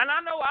are. And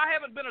I know I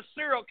haven't been a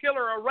serial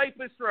killer or a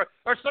rapist or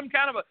some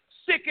kind of a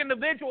sick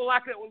individual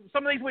like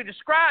some of these we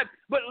described,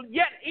 but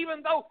yet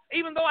even though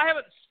I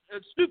haven't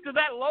stooped to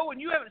that low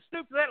and you haven't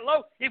stooped to that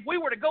low, if we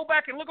were to go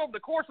back and look over the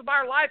course of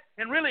our life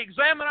and really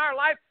examine our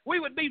life, we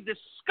would be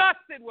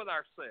disgusted with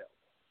ourselves.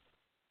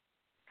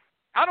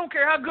 I don't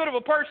care how good of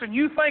a person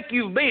you think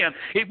you've been.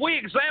 If we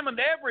examined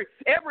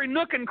every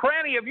nook and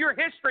cranny of your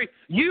history,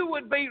 you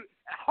would be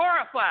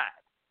horrified.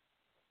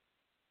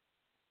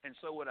 And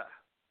so would I.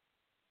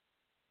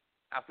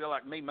 I feel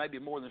like me maybe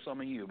more than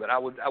some of you, but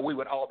we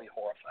would all be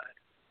horrified.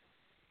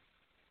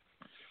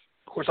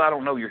 Of course, I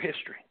don't know your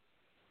history.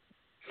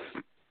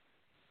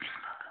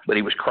 But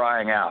he was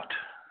crying out.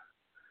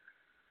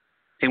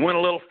 He went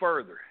a little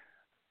further.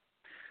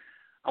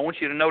 I want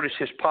you to notice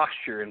his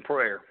posture in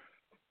prayer.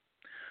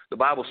 The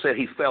Bible said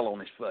he fell on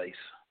his face.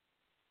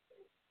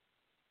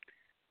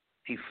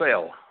 He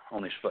fell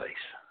on his face.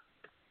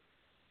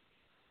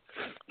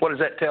 What does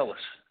that tell us?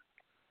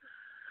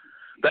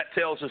 That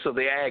tells us of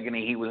the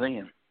agony he was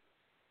in.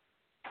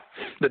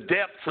 The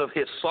depths of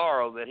his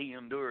sorrow that he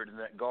endured in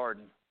that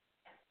garden.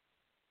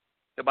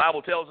 The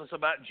Bible tells us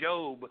about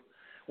Job.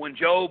 When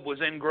Job was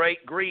in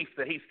great grief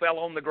that he fell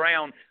on the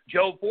ground.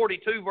 Job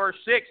 42 verse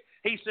 6,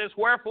 he says,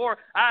 "Wherefore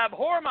I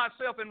abhor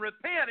myself and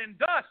repent in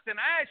dust and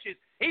ashes."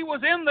 He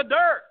was in the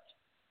dirt.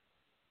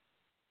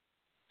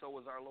 So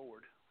was our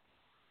Lord.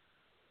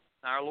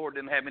 Now, our Lord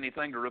didn't have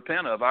anything to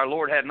repent of. Our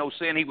Lord had no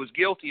sin he was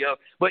guilty of.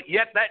 But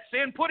yet that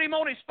sin put him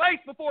on his face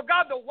before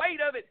God. The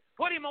weight of it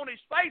put him on his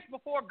face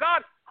before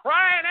God,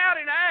 crying out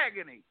in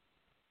agony.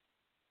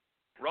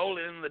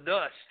 Rolling in the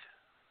dust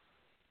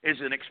is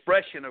an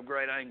expression of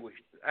great anguish.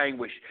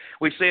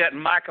 We see it in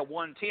Micah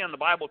 1:10. The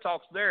Bible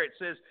talks there. It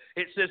says,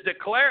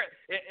 declare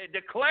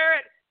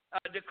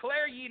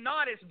ye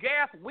not as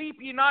Gath,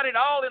 weep ye not at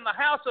all in the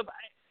house of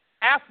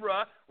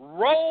Aphrah,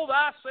 roll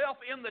thyself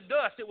in the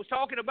dust. It was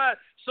talking about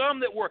some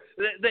that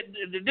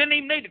didn't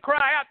even need to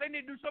cry out. They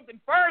needed to do something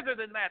further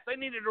than that. They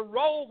needed to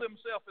roll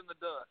themselves in the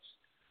dust.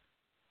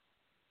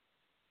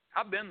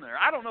 I've been there.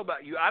 I don't know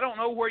about you. I don't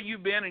know where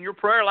you've been in your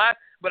prayer life,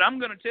 but I'm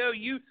going to tell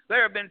you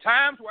there have been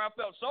times where I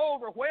felt so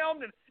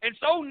overwhelmed and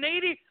so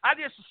needy, I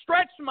just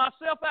stretched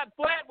myself out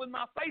flat with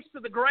my face to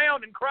the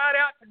ground and cried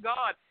out to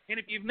God. And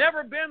if you've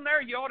never been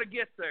there, you ought to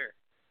get there.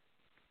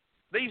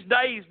 These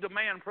days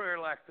demand prayer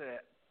like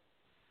that.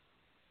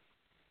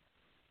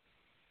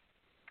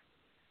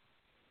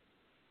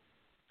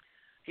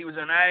 He was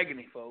in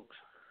agony, folks.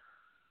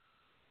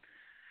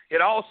 It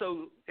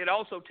also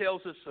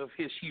tells us of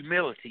his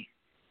humility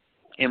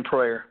in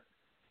prayer.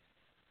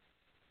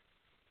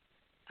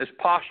 This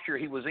posture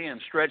he was in,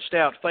 stretched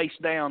out, face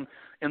down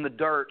in the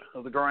dirt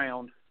of the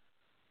ground.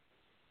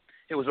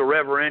 It was a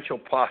reverential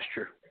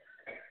posture.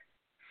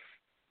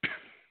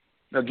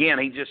 Again,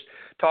 he just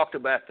talked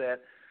about that.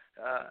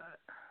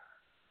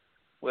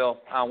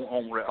 I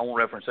won't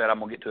reference that. I'm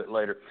going to get to it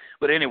later.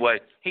 But anyway,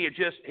 he had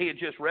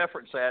just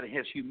referenced that in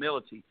his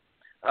humility,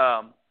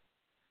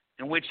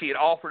 in which he had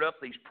offered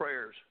up these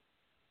prayers.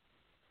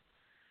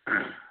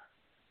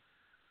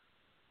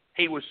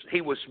 He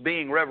was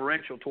being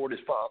reverential toward his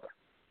Father.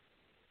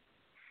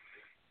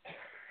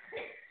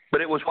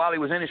 But it was while he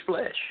was in his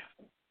flesh.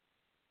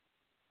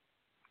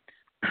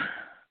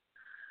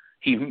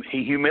 He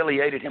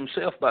humiliated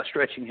himself by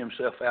stretching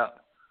himself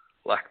out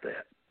like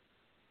that.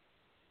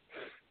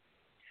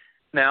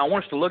 Now I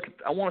want us to look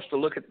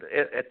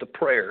at the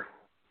prayer,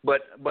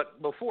 but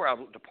before I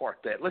depart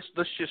that, let's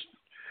just,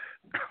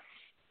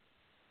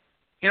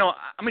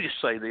 let me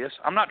just say this.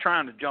 I'm not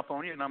trying to jump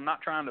on you, and I'm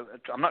not trying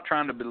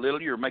to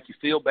belittle you or make you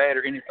feel bad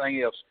or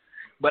anything else.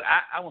 But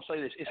I want to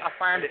say this: I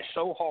find it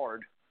so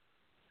hard,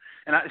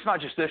 and it's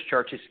not just this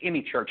church; it's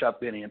any church I've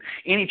been in,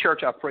 any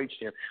church I've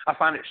preached in. I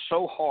find it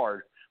so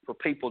hard for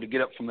people to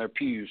get up from their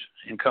pews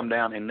and come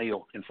down and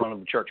kneel in front of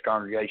the church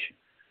congregation.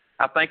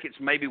 I think it's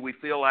maybe we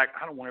feel like,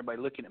 I don't want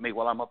everybody looking at me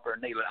while I'm up there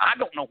kneeling. I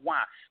don't know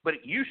why, but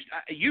it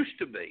used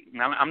to be.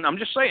 Now, I'm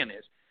just saying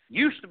this.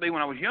 Used to be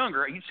when I was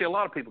younger, you'd see a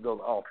lot of people go to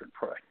the altar and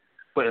pray.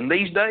 But in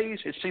these days,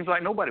 it seems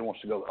like nobody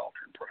wants to go to the altar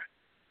and pray.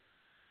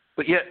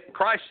 But yet,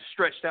 Christ is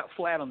stretched out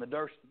flat on the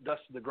dust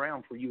of the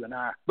ground for you and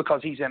I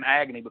because he's in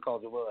agony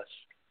because of us.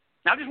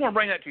 Now, I just want to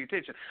bring that to your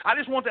attention. I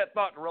just want that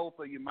thought to roll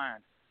through your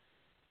mind.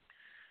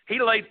 He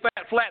laid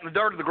flat in the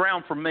dirt of the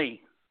ground for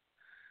me.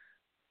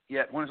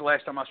 Yet, when's the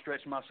last time I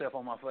stretched myself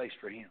on my face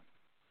for him?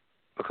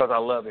 Because I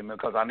love him,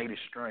 because I need his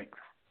strength.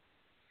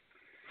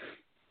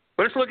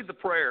 But let's look at the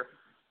prayer.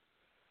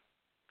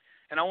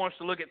 And I want us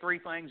to look at three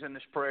things in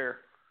this prayer.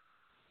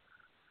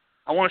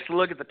 I want us to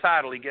look at the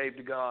title he gave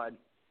to God.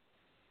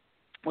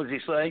 What does he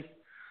say?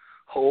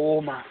 Oh,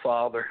 my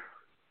Father.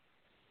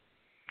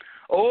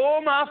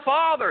 Oh, my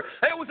Father.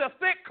 There was a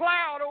thick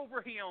cloud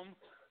over him.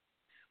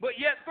 But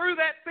yet through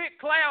that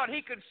thick cloud,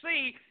 he could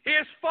see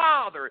his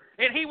Father,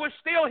 and he was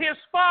still his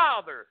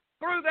Father.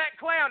 Through that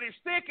cloud, as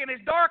thick and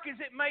as dark as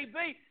it may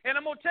be. And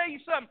I'm going to tell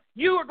you something.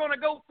 You are going to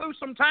go through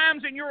some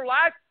times in your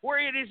life where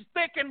it is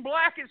thick and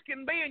black as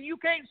can be, and you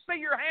can't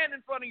see your hand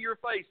in front of your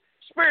face,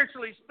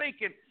 spiritually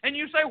speaking. And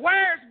you say,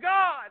 where's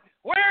God?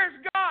 Where's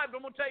God? But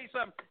I'm going to tell you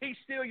something. He's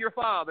still your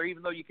Father,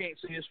 even though you can't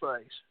see his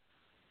face.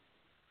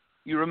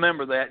 You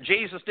remember that.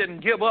 Jesus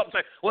didn't give up and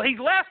say, well, he's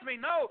left me.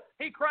 No,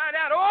 he cried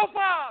out, oh,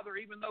 Father,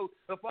 even though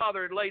the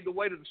Father had laid the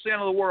weight of the sin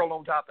of the world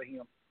on top of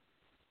him.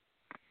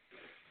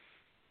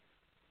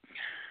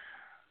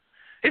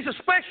 It's a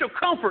special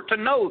comfort to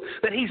know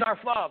that he's our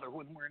Father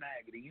when we're in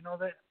agony. You know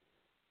that?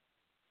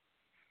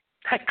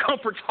 That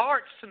comforts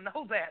hearts to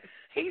know that.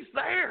 He's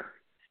there.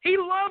 He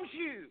loves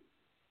you.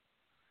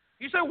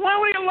 You say, why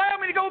would he allow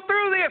me to go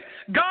through this?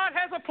 God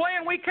has a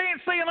plan we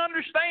can't see and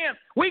understand.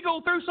 We go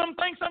through some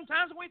things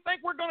sometimes and we think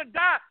we're going to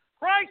die.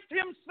 Christ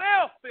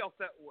himself felt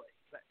that way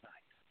that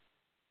night.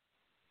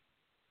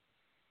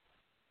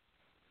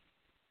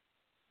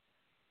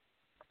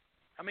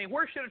 I mean,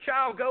 where should a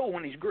child go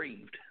when he's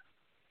grieved?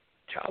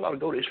 A child ought to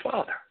go to his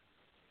father.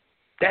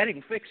 Daddy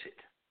can fix it.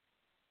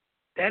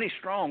 Daddy's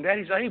strong.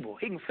 Daddy's able.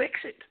 He can fix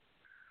it.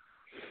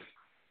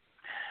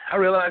 I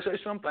realize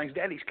there's some things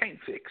daddies can't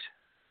fix.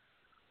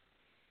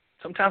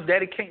 Sometimes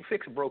daddy can't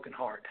fix a broken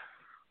heart.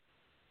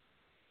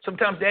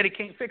 Sometimes Daddy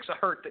can't fix a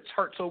hurt that's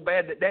hurt so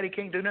bad that Daddy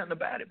can't do nothing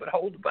about it but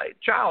hold the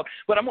child.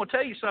 But I'm going to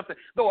tell you something.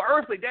 Though our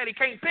earthly Daddy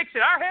can't fix it,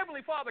 our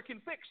Heavenly Father can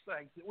fix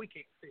things that we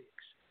can't fix.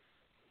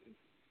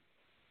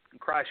 And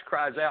Christ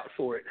cries out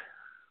for it.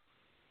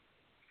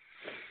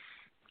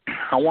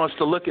 I want us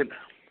to look at,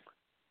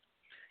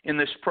 in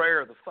this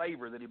prayer, the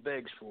favor that he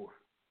begs for.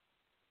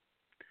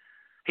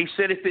 He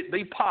said, if it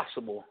be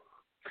possible,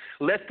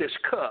 let this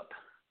cup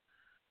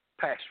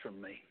pass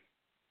from me.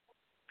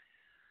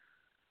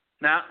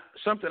 Now,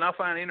 something I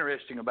find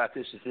interesting about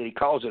this is that he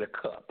calls it a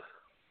cup.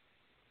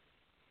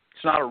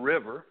 It's not a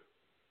river.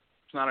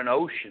 It's not an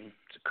ocean.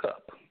 It's a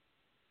cup.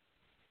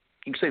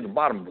 You can see the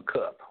bottom of a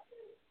cup.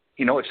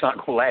 You know it's not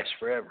going to last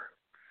forever.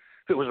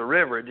 If it was a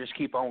river, it'd just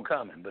keep on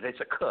coming. But it's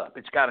a cup.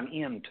 It's got an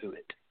end to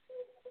it.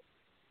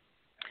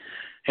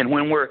 And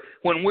when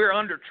we're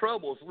under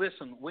troubles,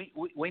 listen, we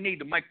need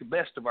to make the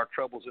best of our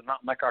troubles and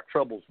not make our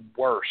troubles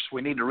worse.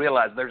 We need to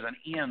realize there's an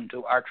end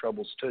to our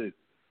troubles too.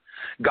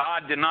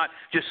 God did not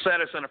just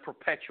set us in a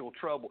perpetual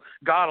trouble.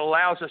 God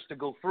allows us to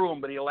go through them,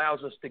 but he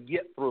allows us to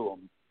get through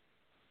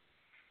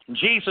them.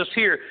 Jesus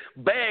here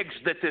begs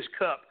that this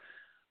cup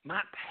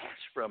might pass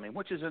from him,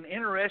 which is an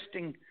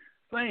interesting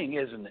thing,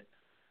 isn't it?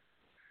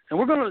 And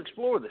we're going to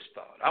explore this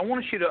thought. I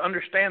want you to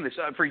understand this.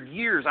 For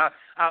years,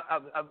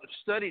 I've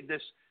studied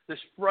this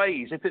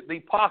phrase, if it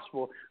be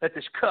possible, that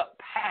this cup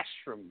pass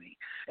from me.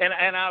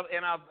 And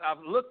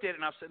I've looked at it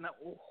and I've said, now,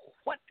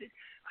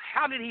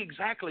 how did he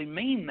exactly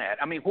mean that?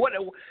 I mean, what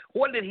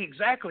did he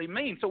exactly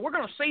mean? So we're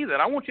going to see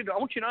that. I want you to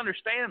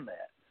understand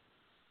that.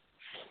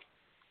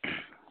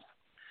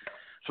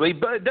 So he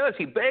does.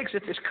 He begs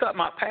that this cup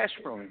might pass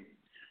from him.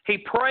 He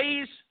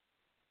prays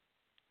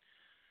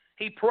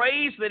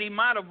that he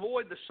might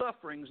avoid the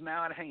sufferings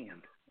now at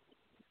hand,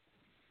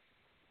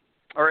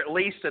 or at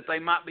least that they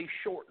might be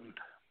shortened.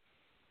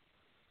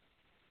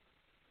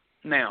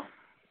 Now,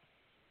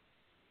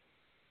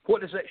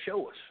 what does that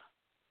show us?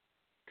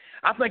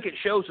 I think it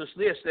shows us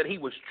this, that he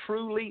was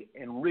truly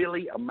and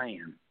really a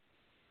man.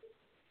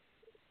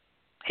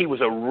 He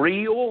was a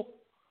real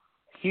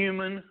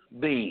human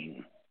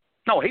being.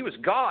 No, he was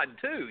God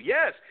too.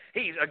 Yes,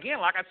 he's, again,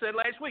 like I said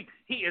last week,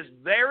 he is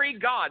very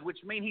God, which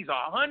means he's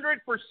 100%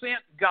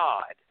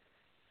 God.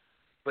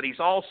 But he's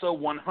also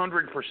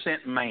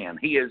 100% man.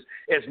 He is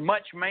as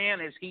much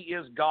man as he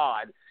is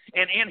God.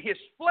 And in his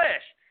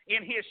flesh,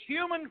 in his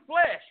human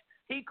flesh,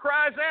 he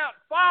cries out,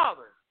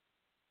 Father,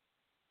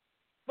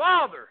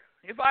 Father,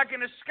 if I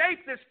can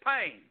escape this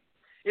pain,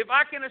 if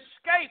I can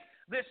escape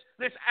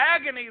this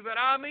agony that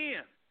I'm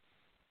in.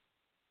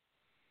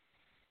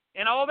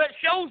 And all that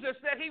shows us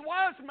that he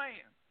was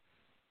man.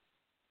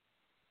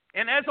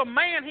 And as a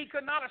man, he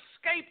could not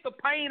escape the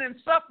pain and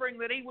suffering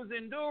that he was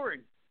enduring.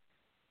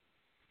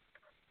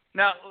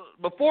 Now,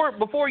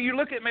 before you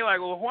look at me like,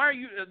 well, why are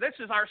you, this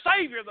is our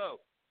Savior, though.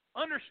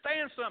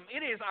 Understand something.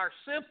 It is our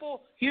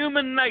simple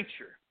human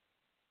nature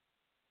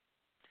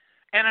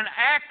and an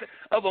act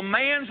of a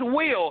man's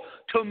will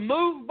to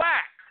move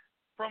back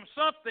from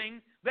something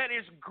that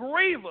is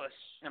grievous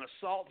and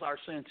assaults our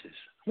senses.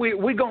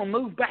 We're going to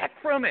move back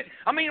from it.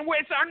 I mean,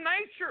 it's our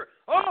nature.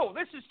 Oh,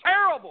 this is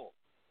terrible.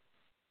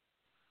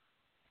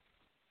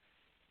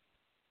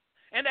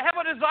 And to have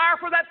a desire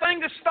for that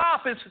thing to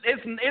stop is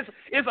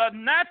a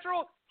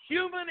natural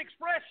human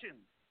expression.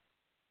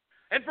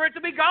 And for it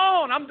to be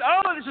gone,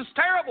 this is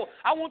terrible.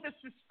 I want this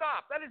to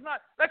stop.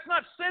 That's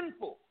not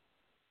sinful.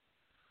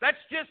 That's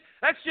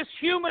just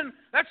human.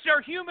 That's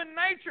our human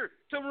nature,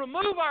 to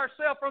remove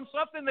ourselves from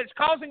something that's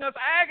causing us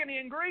agony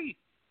and grief.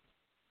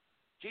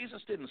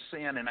 Jesus didn't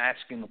sin in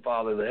asking the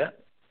Father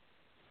that.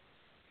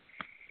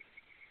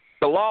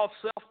 The law of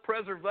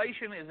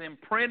self-preservation is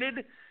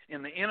imprinted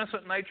in the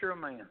innocent nature of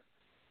man.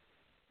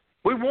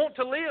 We want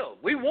to live.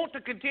 We want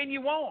to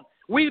continue on.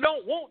 We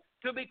don't want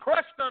to be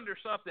crushed under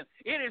something.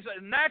 It is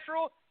a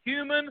natural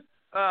human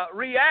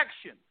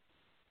reaction.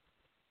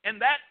 And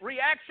that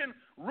reaction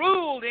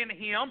ruled in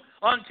him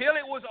until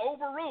it was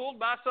overruled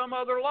by some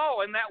other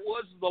law. And that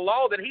was the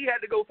law that he had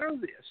to go through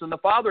this. And the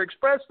Father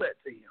expressed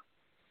that to him.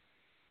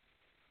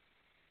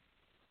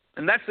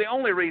 And that's the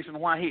only reason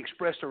why he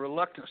expressed a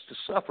reluctance to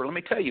suffer. Let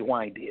me tell you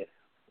why he did.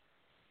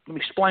 Let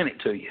me explain it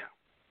to you.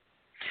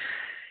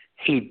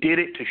 He did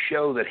it to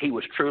show that he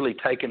was truly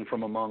taken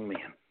from among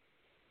men.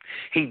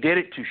 He did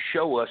it to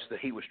show us that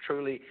he was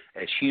truly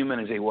as human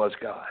as he was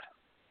God.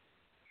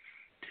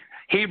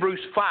 Hebrews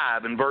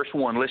 5 and verse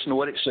 1, listen to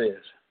what it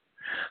says.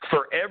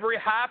 For every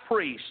high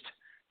priest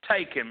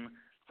taken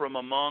from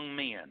among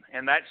men.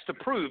 And that's to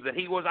prove that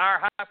he was our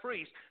high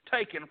priest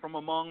taken from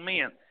among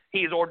men.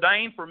 He is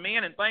ordained for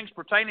men and things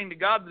pertaining to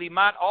God, that he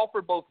might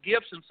offer both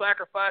gifts and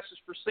sacrifices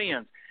for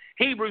sins.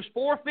 Hebrews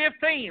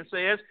 4:15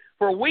 says,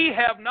 for we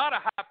have not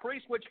a high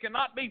priest which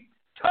cannot be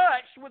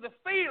touched with the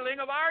feeling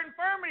of our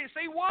infirmities.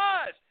 He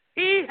was.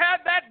 He had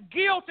that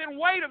guilt and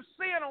weight of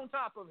sin on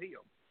top of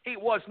him. It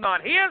was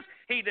not his.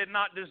 He did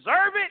not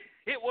deserve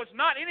it. It was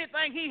not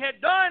anything he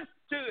had done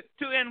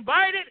to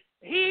invite it.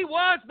 He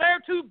was there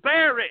to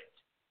bear it.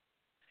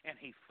 And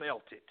he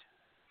felt it.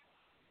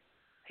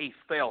 he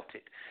felt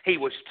it. He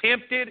was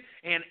tempted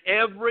in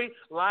every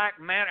like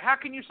manner. How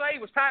can you say he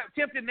was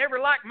tempted in every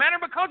like manner?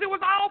 Because it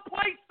was all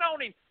placed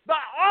on him.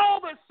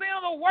 All the sin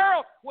of the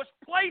world was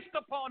placed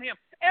upon him.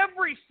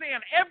 Every sin,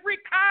 every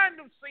kind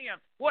of sin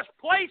was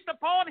placed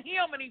upon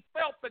him, and he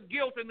felt the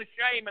guilt and the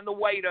shame and the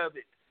weight of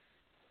it.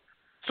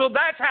 So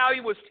that's how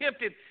he was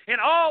tempted in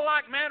all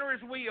like manner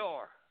as we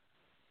are.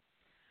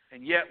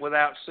 And yet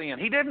without sin.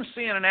 He didn't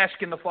sin in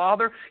asking the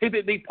Father, if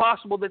it be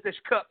possible that this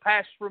cup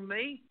pass from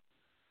me.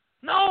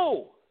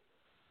 No.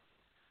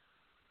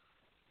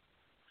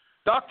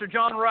 Dr.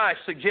 John Rice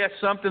suggests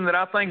something that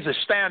I think is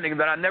astounding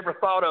that I never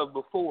thought of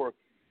before.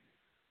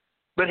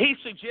 But he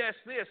suggests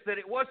this, that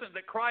it wasn't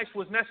that Christ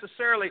was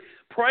necessarily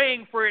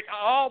praying for it to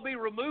all be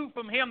removed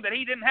from him, that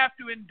he didn't have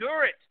to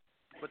endure it,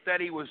 but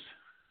that he was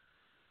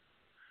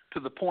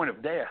to the point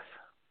of death.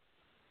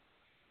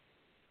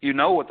 You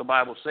know what the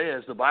Bible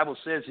says. The Bible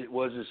says it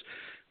was as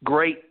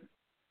great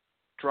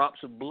drops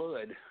of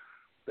blood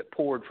that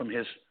poured from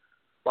his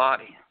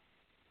body.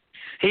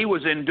 He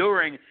was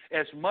enduring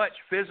as much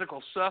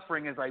physical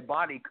suffering as a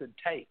body could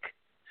take.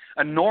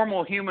 A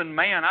normal human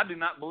man, I do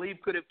not believe,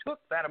 could have took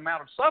that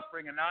amount of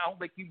suffering, and I don't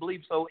think you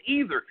believe so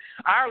either.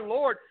 Our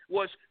Lord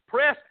was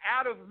pressed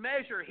out of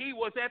measure. He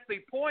was at the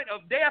point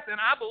of death, and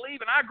I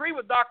believe, and I agree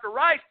with Dr.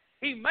 Rice,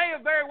 he may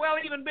have very well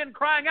even been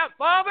crying out,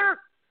 Father,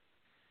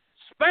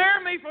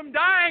 spare me from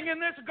dying in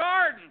this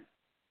garden.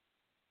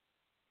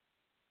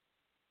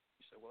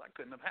 You say, well, that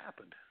couldn't have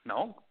happened.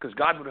 No, because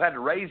God would have had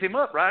to raise him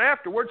up right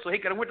afterwards so he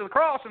could have went to the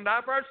cross and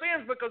died for our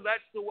sins, because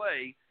that's the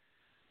way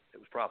it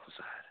was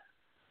prophesied.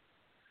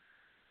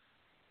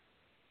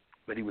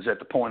 But he was at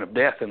the point of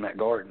death in that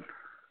garden.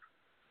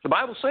 The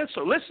Bible says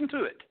so. Listen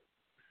to it.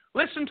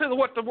 Listen to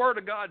what the Word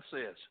of God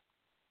says.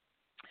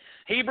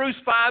 Hebrews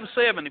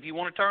 5:7, if you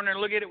want to turn there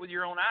and look at it with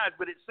your own eyes,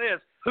 but it says,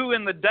 who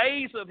in the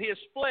days of his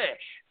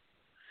flesh,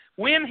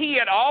 when he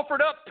had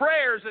offered up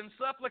prayers and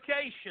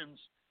supplications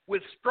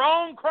with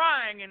strong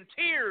crying and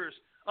tears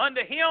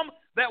unto him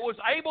that was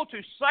able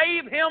to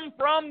save him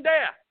from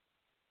death.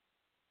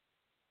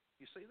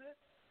 You see that?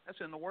 That's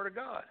in the Word of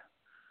God.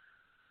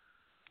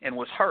 And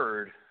was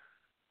heard,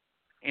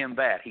 in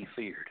that he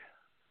feared.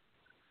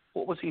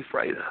 What was he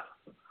afraid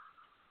of?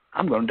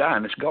 I'm going to die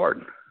in this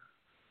garden.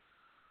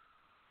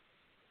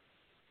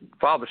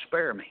 Father,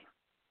 spare me.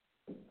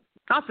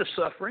 Not the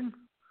suffering.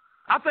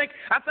 I think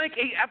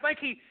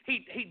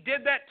he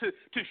did that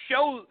to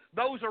show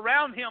those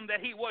around him that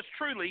he was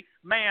truly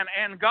man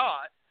and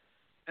God,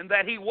 and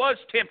that he was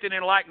tempted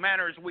in like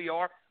manner as we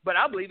are. But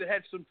I believe it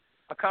had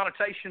a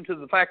connotation to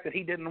the fact that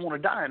he didn't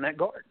want to die in that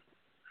garden,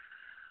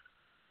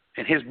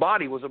 and his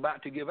body was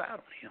about to give out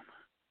on him.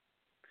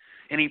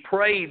 And he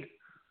prayed,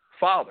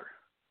 Father,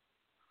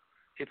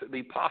 if it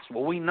be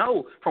possible. We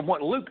know from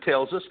what Luke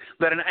tells us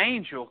that an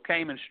angel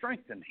came and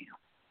strengthened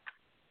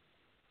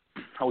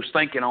him. I was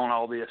thinking on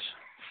all this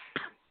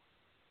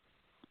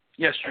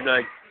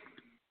yesterday.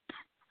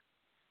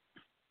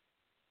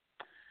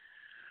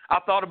 I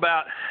thought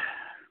about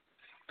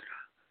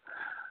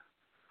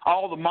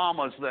all the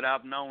mamas that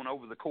I've known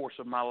over the course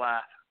of my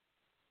life.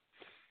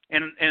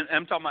 And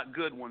I'm talking about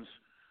good ones.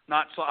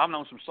 I've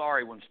known some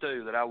sorry ones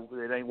too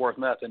that ain't worth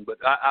nothing, but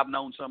I've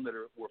known some that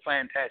were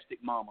fantastic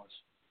mamas.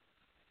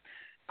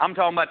 I'm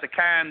talking about the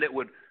kind that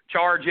would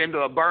charge into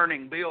a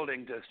burning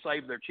building to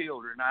save their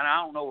children. And I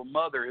don't know a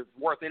mother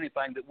worth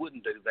anything that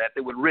wouldn't do that.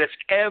 That would risk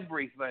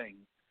everything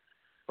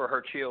for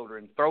her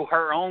children, throw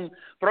her own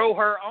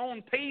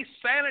peace,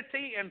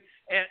 sanity,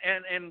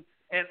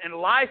 and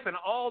life, and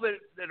all that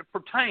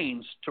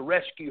pertains to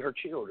rescue her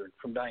children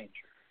from danger.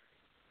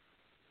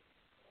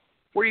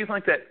 Where do you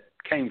think that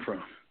came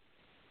from?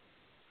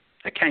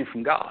 That came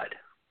from God.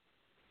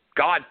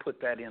 God put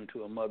that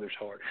into a mother's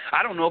heart.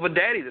 I don't know of a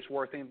daddy that's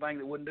worth anything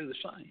that wouldn't do the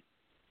same.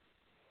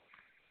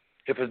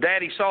 If a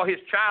daddy saw his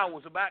child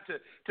was about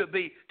to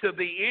be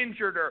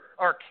injured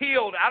or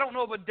killed, I don't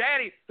know of a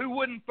daddy who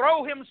wouldn't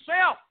throw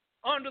himself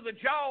under the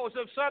jaws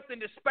of something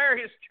to spare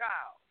his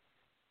child.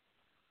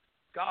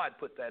 God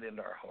put that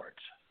into our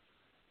hearts.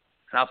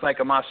 And I think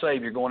of my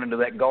Savior going into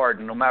that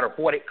garden, no matter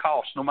what it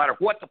costs, no matter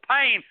what the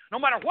pain, no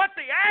matter what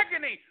the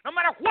agony, no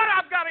matter what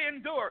I've got to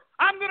endure,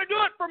 I'm going to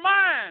do it for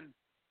mine.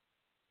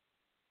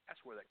 That's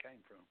where that came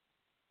from.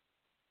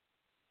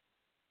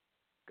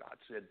 God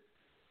said,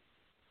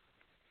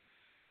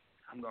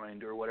 I'm going to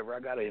endure whatever I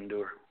got to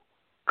endure,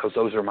 because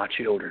those are my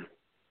children,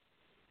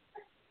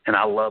 and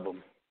I love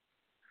them.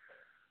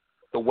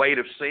 The weight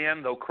of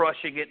sin, though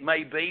crushing it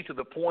may be to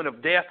the point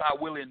of death,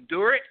 I will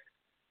endure it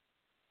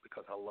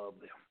because I love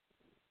them.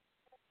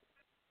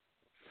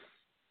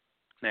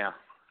 Now,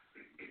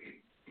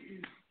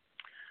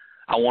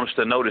 I want us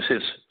to notice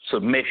his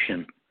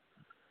submission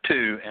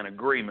to an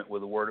agreement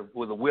with the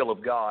will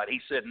of God.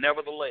 He said,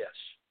 nevertheless,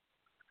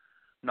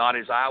 not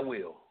as I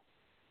will,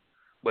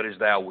 but as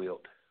thou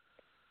wilt.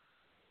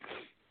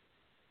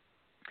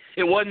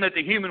 It wasn't that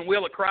the human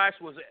will of Christ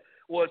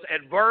was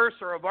adverse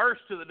or averse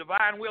to the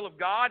divine will of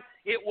God.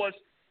 It was,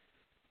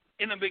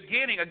 in the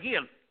beginning,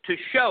 again, to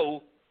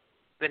show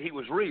that he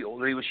was real,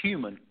 that he was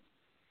human.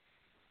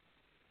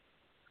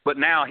 But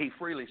now he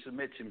freely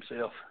submits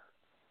himself.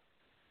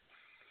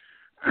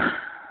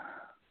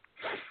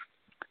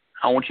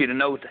 I want you to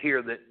note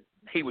here that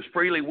he was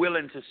freely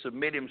willing to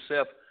submit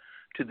himself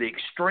to the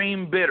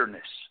extreme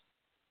bitterness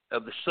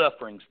of the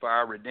sufferings for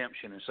our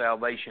redemption and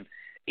salvation,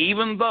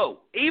 even though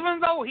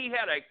he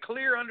had a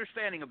clear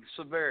understanding of the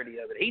severity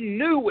of it. He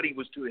knew what he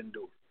was to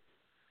endure.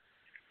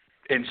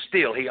 And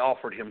still he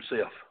offered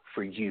himself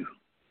for you.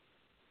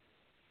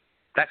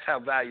 That's how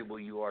valuable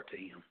you are to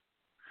him.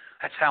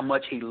 That's how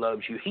much he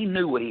loves you. He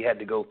knew what he had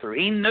to go through.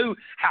 He knew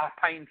how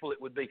painful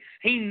it would be.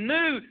 He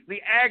knew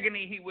the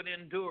agony he would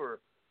endure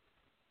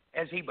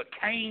as he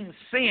became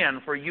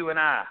sin for you and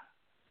I.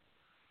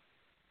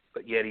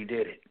 But yet he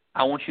did it.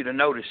 I want you to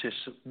notice his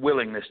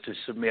willingness to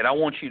submit. I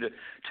want you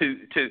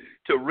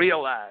to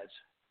realize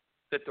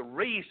that the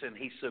reason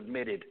he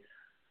submitted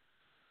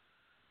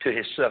to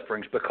his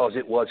sufferings because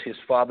it was his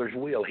Father's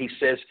will. He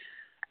says,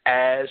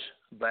 as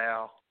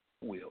thou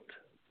wilt.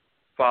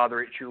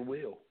 Father, it's your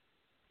will.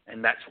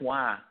 And that's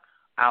why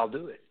I'll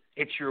do it.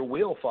 It's your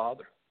will,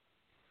 Father.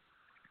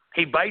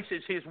 He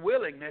bases his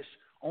willingness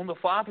on the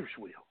Father's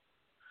will.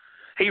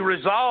 He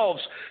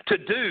resolves to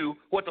do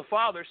what the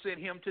Father sent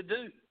him to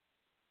do.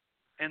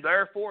 And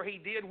therefore he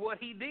did what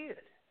he did.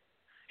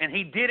 And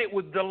he did it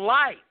with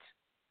delight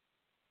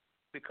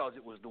because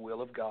it was the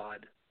will of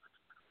God.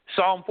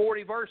 Psalm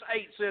 40 verse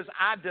 8 says,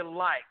 I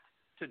delight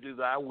to do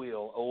thy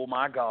will, O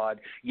my God.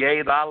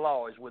 Yea, thy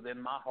law is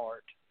within my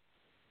heart.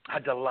 I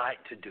delight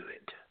to do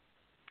it.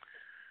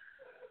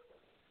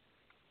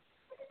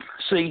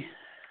 See,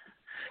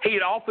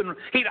 he'd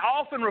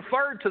often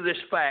referred to this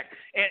fact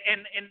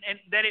and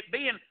that it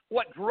being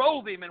what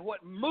drove him and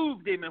what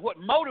moved him and what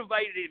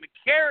motivated him and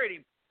carried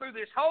him through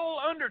this whole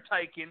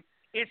undertaking.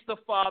 It's the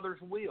Father's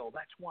will.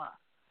 That's why.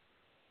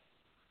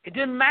 It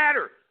didn't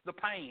matter the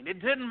pain.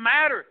 It didn't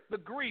matter the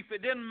grief.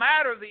 It didn't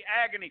matter the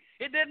agony.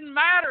 It didn't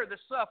matter the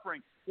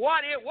suffering.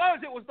 What it was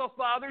the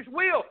Father's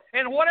will.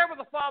 And whatever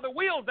the Father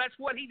wills, that's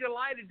what he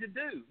delighted to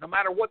do, no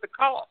matter what the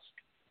cost.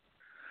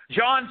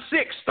 John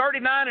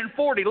 6:39 and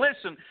 40,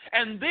 listen,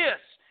 and this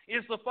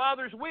is the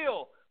Father's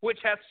will, which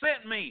hath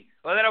sent me,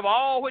 that of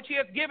all which he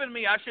hath given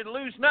me I should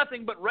lose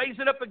nothing, but raise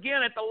it up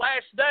again at the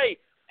last day.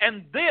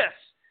 And this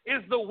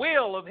is the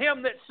will of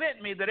him that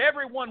sent me, that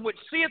everyone which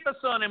seeth the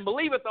Son and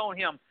believeth on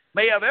him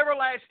may have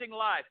everlasting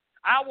life.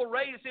 I will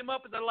raise him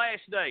up at the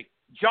last day.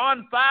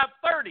 John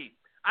 5:30,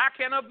 I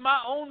can of my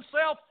own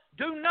self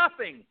do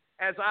nothing.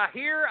 As I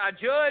hear, I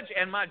judge,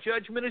 and my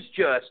judgment is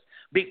just,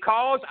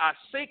 because I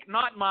seek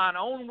not mine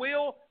own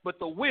will, but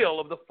the will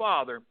of the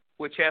Father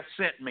which hath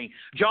sent me.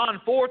 John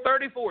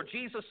 4:34,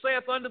 Jesus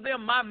saith unto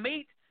them, my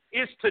meat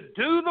is to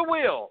do the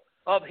will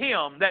of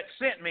him that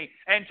sent me,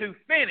 and to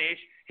finish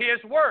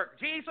his work.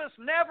 Jesus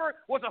never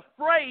was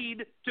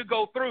afraid to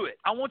go through it.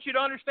 I want you to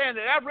understand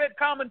that. I've read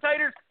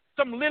commentators,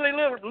 some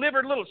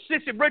lily-livered little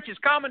sissy britches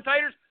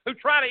commentators, who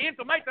try to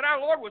intimate that our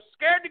Lord was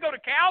scared to go to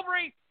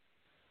Calvary.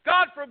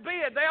 God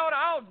forbid. They ought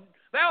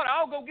to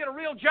all go get a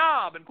real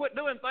job and quit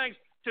doing things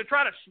to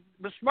try to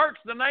besmirch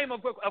the name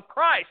of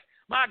Christ.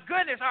 My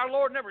goodness, our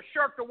Lord never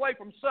shirked away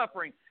from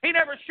suffering. He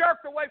never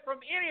shirked away from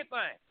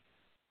anything.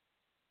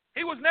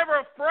 He was never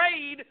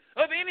afraid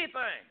of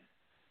anything.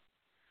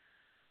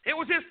 It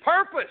was his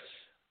purpose.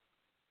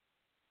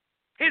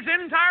 His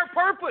entire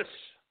purpose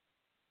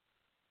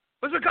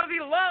was because he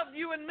loved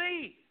you and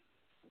me.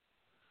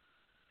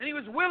 And he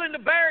was willing to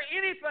bear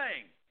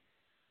anything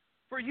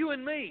for you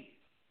and me.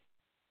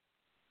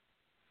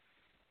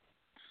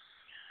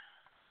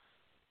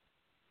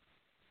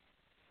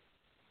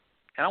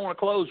 And I want to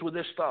close with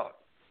this thought.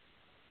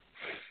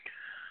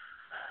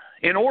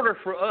 In order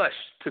for us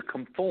to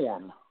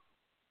conform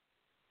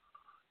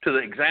to the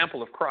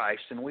example of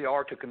Christ, and we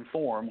are to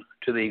conform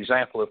to the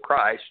example of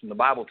Christ, and the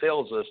Bible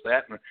tells us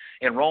that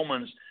in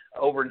Romans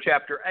over in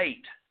chapter 8.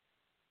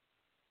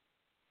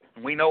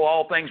 We know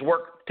all things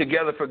work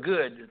together for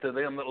good to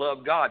them that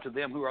love God, to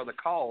them who are the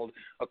called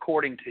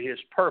according to his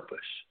purpose.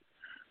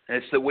 And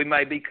it's that we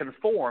may be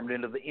conformed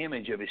into the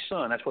image of his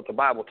Son. That's what the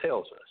Bible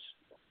tells us.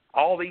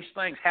 All these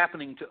things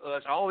happening to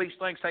us, all these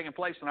things taking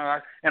place in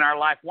our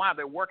life, why?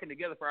 They're working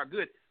together for our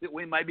good, that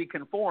we may be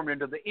conformed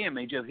into the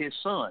image of his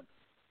Son.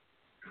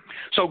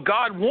 So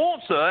God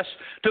wants us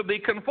to be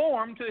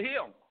conformed to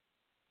him.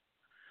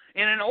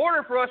 And in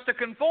order for us to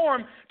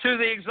conform to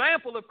the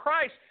example of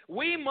Christ,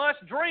 we must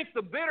drink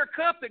the bitter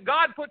cup that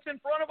God puts in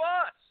front of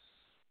us.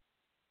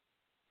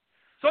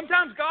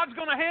 Sometimes God's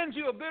going to hand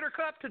you a bitter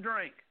cup to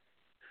drink.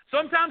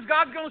 Sometimes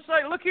God's going to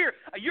say, look here,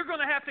 you're going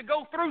to have to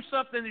go through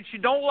something that you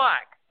don't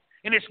like.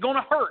 And it's going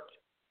to hurt,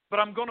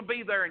 but I'm going to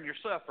be there in your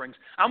sufferings.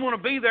 I'm going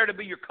to be there to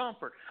be your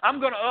comfort. I'm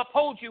going to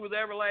uphold you with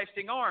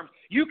everlasting arms.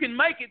 You can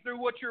make it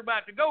through what you're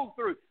about to go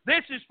through.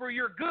 This is for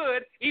your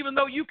good, even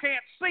though you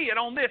can't see it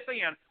on this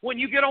end. When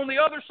you get on the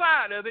other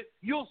side of it,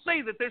 you'll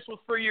see that this was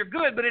for your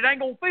good, but it ain't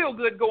going to feel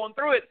good going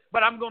through it,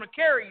 but I'm going to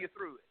carry you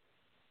through it.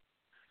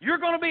 You're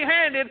going to be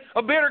handed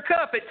a bitter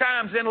cup at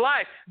times in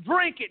life.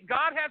 Drink it.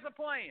 God has a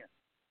plan.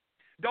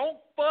 Don't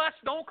fuss.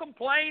 Don't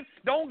complain.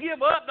 Don't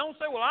give up. Don't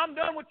say, well, I'm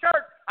done with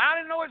church. I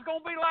didn't know it's going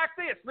to be like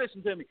this.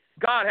 Listen to me.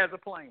 God has a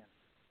plan.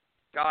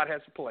 God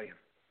has a plan.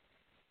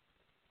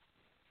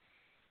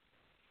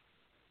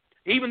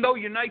 Even though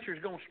your nature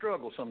is going to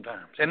struggle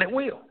sometimes, and it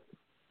will.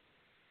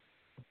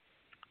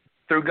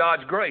 Through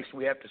God's grace,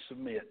 we have to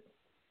submit.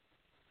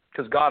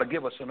 Because God will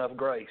give us enough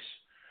grace.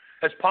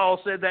 As Paul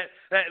said that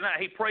night,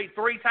 he prayed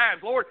 3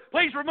 times, Lord,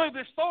 please remove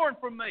this thorn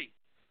from me.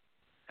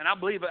 And I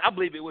believe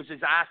it was his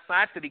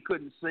eyesight that he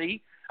couldn't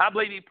see. I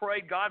believe he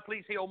prayed, God,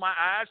 please heal my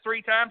eyes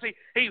 3 times.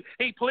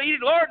 He pleaded,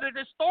 Lord, that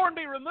this thorn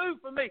be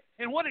removed from me.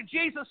 And what did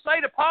Jesus say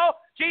to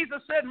Paul?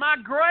 Jesus said, my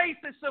grace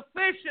is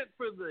sufficient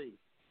for thee.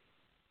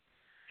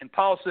 And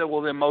Paul said,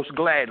 well, then most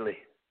gladly.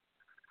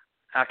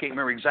 I can't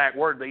remember the exact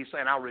word, but he's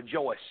saying, I'll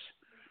rejoice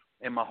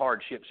in my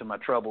hardships and my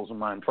troubles and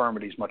my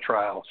infirmities, my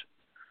trials,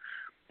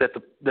 that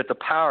the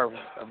power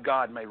of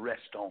God may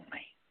rest on me.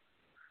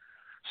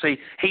 See,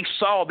 he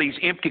saw these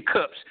empty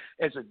cups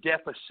as a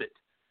deficit.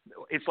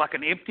 It's like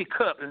an empty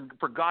cup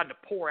for God to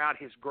pour out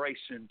his grace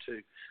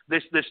into.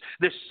 This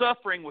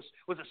suffering was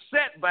a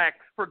setback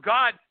for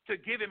God to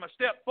give him a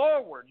step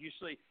forward, you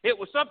see. It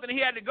was something he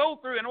had to go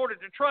through in order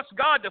to trust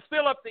God to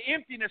fill up the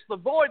emptiness, the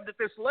void that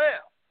this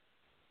left.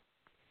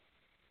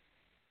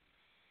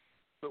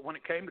 But when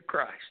it came to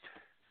Christ,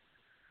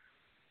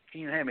 he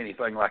didn't have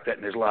anything like that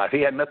in his life.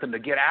 He had nothing to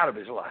get out of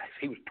his life.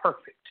 He was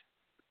perfect.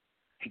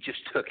 He just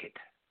took it.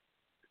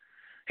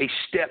 He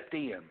stepped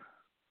in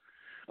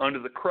under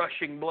the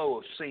crushing blow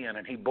of sin,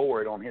 and he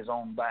bore it on his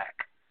own back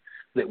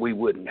that we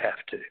wouldn't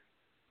have to.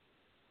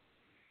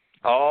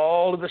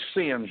 All of the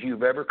sins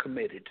you've ever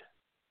committed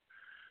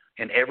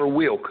and ever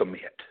will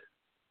commit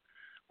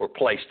were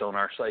placed on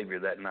our Savior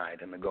that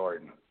night in the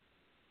garden.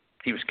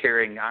 He was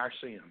carrying our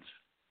sins.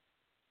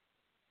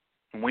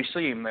 When we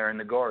see him there in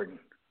the garden,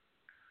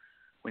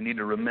 we need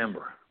to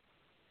remember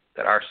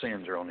that our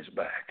sins are on his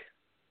back,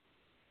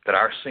 that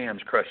our sins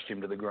crushed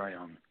him to the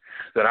ground,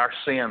 that our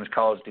sins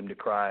caused him to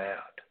cry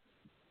out.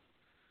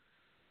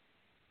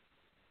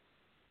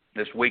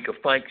 This week of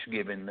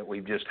Thanksgiving that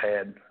we've just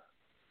had,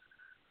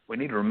 we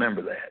need to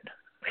remember that.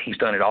 He's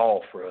done it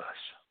all for us.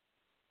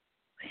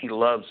 He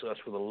loves us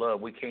with a love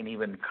we can't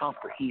even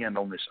comprehend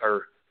on this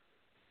earth.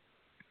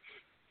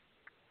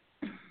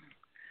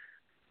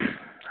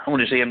 I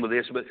want to just end with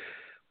this, but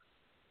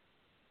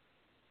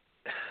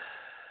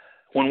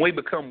when we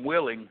become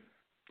willing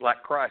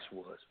like Christ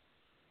was,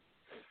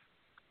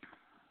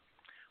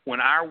 when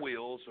our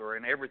wills are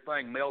in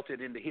everything melted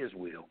into his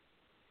will,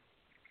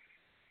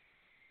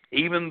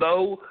 even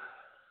though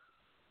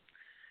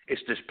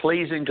it's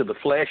displeasing to the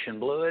flesh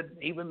and blood,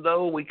 even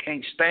though we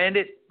can't stand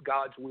it,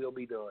 God's will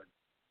be done.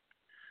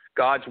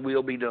 God's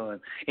will be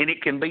done. And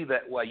it can be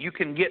that way. You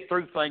can get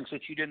through things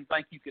that you didn't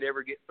think you could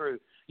ever get through.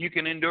 You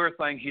can endure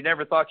things you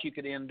never thought you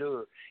could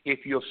endure.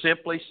 If you'll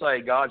simply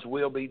say, God's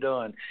will be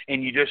done,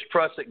 and you just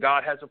trust that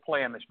God has a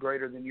plan that's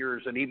greater than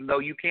yours, and even though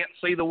you can't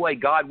see the way,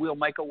 God will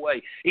make a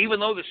way. Even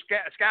though the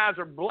skies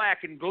are black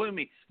and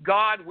gloomy,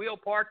 God will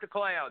part the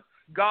clouds.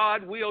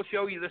 God will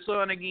show you the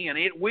sun again.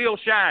 It will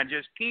shine.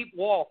 Just keep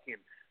walking.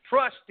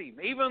 Trust him.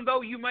 Even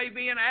though you may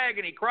be in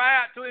agony, cry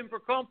out to him for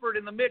comfort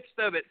in the midst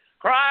of it.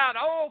 Cry out,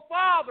 oh,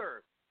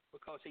 Father,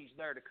 because he's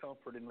there to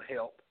comfort and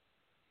help.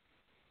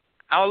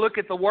 I'll look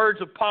at the words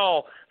of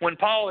Paul. When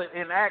Paul,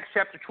 in Acts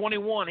chapter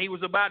 21, he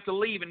was about to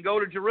leave and go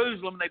to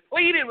Jerusalem, and they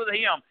pleaded with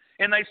him.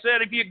 And they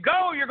said, if you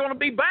go, you're going to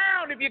be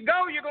bound. If you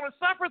go, you're going to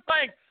suffer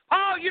things.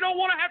 Paul, you don't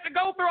want to have to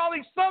go through all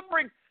these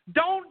suffering.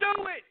 Don't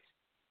do it.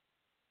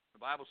 The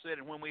Bible said,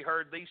 and when we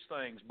heard these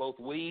things, both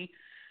we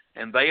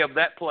and they of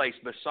that place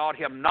besought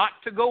him not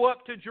to go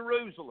up to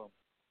Jerusalem.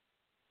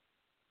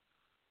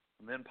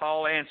 And then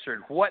Paul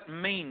answered, what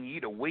mean ye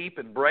to weep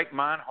and break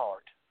mine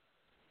heart?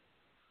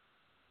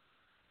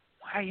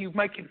 Why are you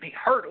making me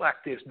hurt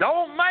like this?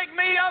 Don't make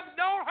me up.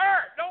 Don't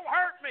hurt. Don't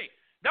hurt me.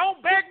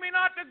 Don't beg me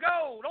not to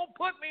go. Don't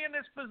put me in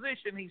this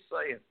position, he's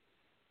saying.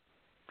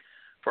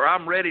 For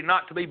I'm ready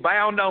not to be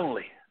bound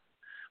only,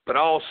 but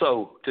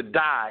also to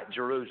die at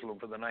Jerusalem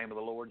for the name of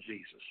the Lord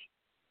Jesus.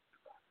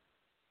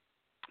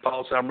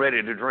 Paul said, I'm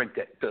ready to drink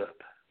that cup.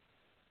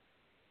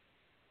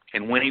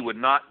 And when he would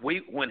not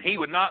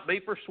be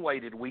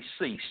persuaded, we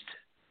ceased,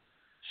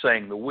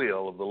 saying, the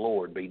will of the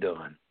Lord be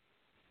done.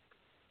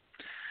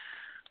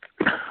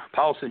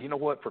 Paul said, you know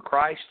what? For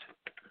Christ,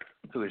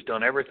 who has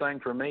done everything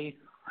for me,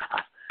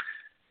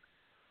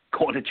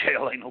 going to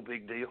jail ain't no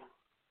big deal.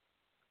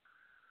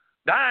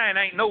 Dying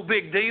ain't no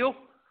big deal.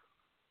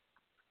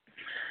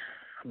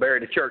 I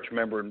buried a church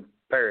member in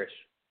Paris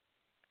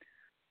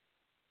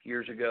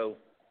years ago.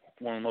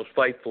 One of the most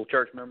faithful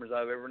church members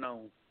I've ever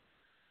known.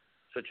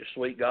 Such a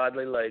sweet,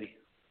 godly lady.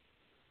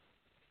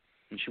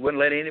 And she wouldn't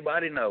let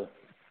anybody know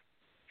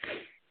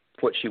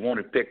what she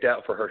wanted picked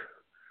out for her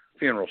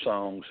funeral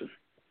songs. And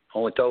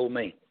only told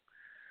me.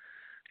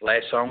 The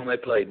last song they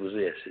played was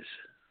this. It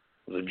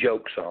was a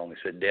joke song. It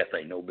said, death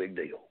ain't no big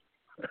deal.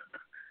 Let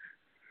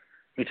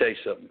me tell you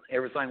something.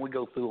 Everything we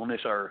go through on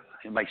this earth,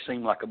 it may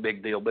seem like a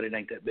big deal, but it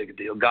ain't that big a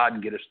deal. God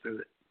can get us through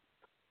it.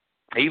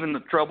 Even the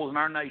troubles in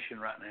our nation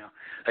right now,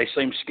 they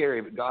seem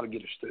scary, but God will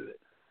get us through it.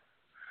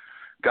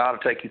 God will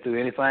take you through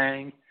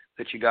anything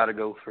that you got to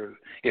go through.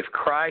 If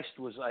Christ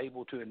was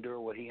able to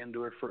endure what he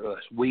endured for us,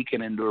 we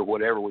can endure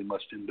whatever we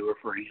must endure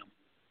for him.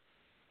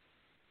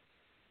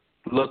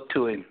 Look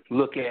to him.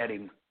 Look at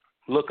him.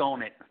 Look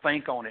on it.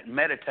 Think on it.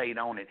 Meditate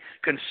on it.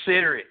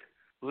 Consider it.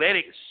 Let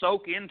it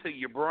soak into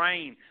your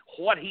brain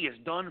what he has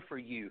done for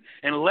you.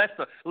 And let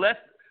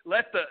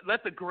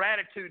the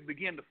gratitude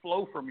begin to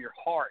flow from your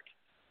heart.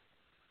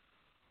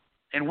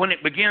 And when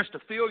it begins to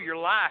fill your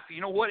life,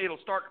 you know what? It'll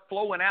start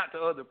flowing out to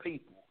other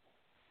people.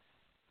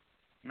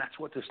 And that's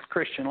what this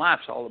Christian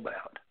life's all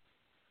about.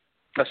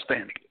 Let's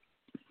stand.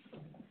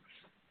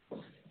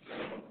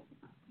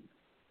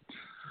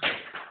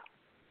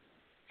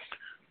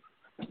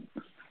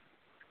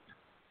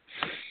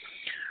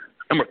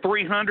 Number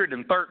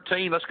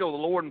 313, let's go to the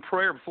Lord in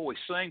prayer before we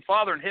sing.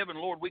 Father in heaven,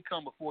 Lord, we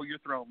come before your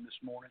throne this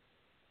morning.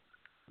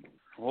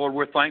 Lord,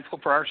 we're thankful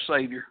for our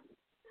Savior.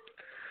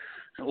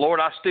 Lord,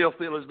 I still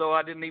feel as though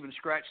I didn't even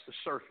scratch the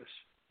surface.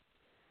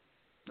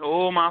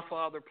 Oh, my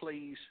Father,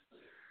 please,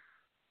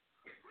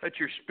 let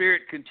your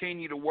Spirit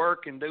continue to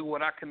work and do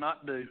what I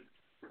cannot do.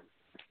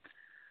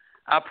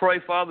 I pray,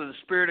 Father, the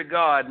Spirit of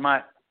God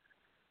might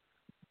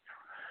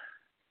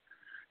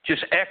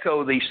just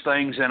echo these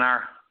things in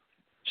our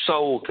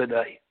soul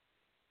today.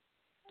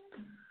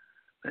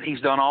 That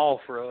he's done all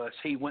for us.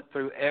 He went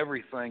through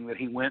everything that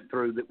he went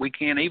through that we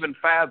can't even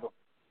fathom.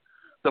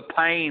 The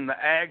pain,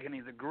 the agony,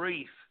 the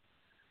grief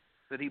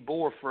that he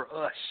bore for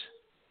us.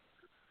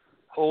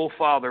 Oh,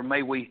 Father,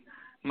 may we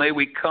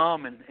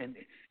come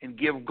and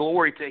give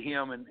glory to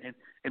him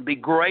and be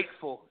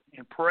grateful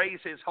and praise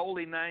his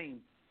holy name.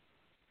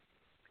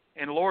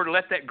 And Lord,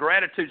 let that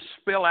gratitude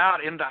spill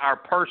out into our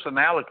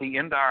personality,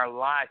 into our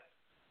life,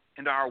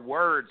 into our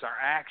words, our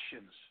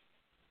actions.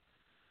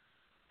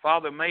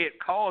 Father, may it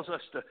cause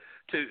us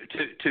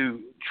to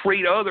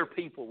treat other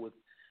people with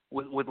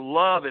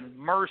love and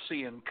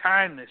mercy and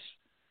kindness.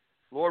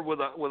 Lord, with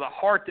a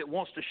heart that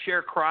wants to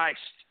share Christ.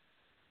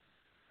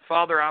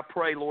 Father, I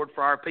pray, Lord,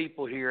 for our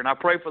people here, and I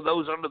pray for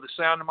those under the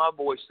sound of my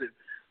voice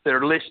that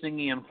are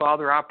listening in.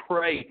 Father, I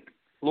pray,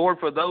 Lord,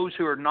 for those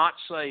who are not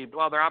saved.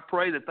 Father, I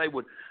pray that they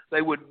would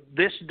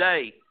this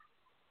day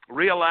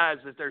realize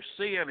that their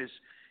sin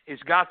is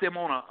got them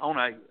on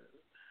a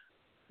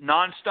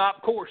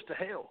nonstop course to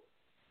hell.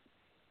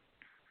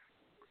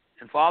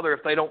 And Father,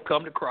 if they don't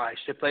come to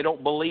Christ, if they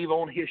don't believe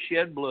on his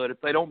shed blood,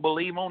 if they don't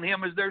believe on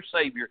him as their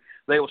Savior,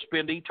 they will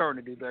spend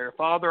eternity there.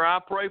 Father, I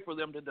pray for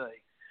them today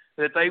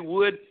that they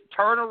would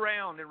turn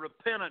around in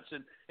repentance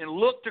and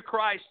look to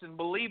Christ and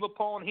believe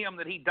upon him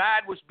that he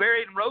died, was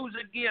buried, and rose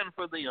again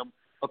for them,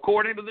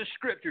 according to the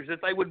Scriptures,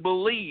 that they would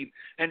believe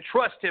and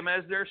trust him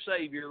as their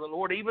Savior. The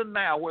Lord, even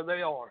now where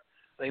they are,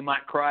 they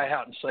might cry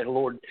out and say,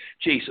 Lord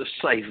Jesus,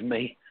 save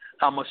me.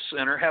 I'm a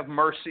sinner. Have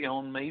mercy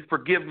on me.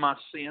 Forgive my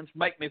sins.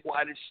 Make me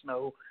white as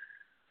snow.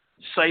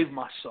 Save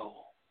my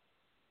soul.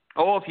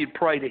 Oh, if you'd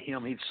pray to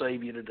him, he'd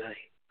save you today.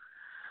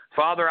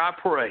 Father, I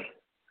pray,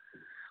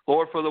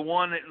 Lord, for the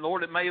one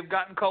that may have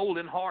gotten cold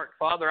in heart.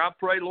 Father, I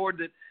pray, Lord,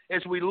 that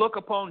as we look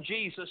upon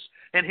Jesus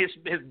and his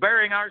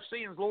bearing our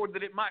sins, Lord,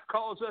 that it might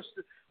cause us,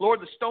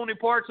 Lord, the stony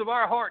parts of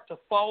our heart to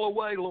fall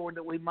away, Lord,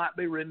 that we might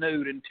be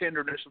renewed in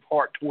tenderness of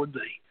heart toward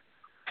thee.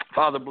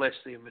 Father, bless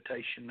the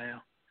invitation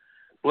now.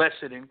 Bless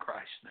it in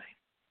Christ's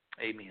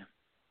name. Amen.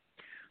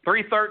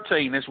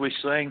 313, as we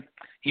sing,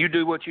 you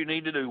do what you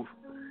need to do.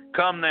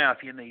 Come now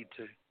if you need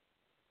to.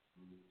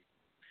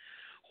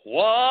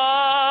 What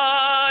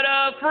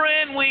a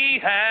friend we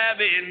have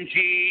in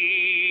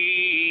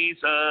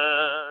Jesus,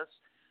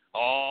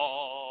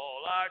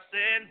 all our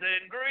sins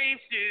and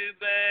griefs to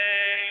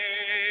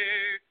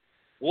bear.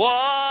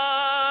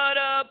 What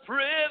a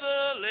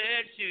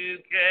privilege to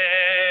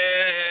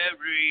carry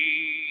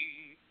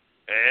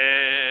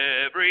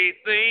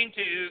everything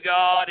to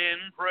God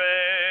in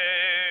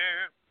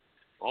prayer.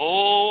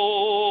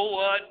 Oh,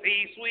 what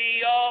peace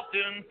we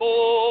often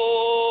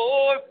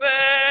forfeit.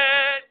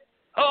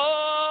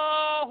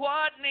 Oh,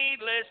 what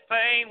needless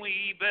pain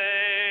we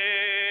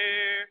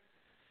bear.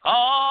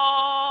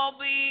 All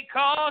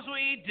because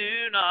we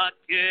do not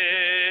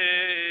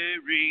carry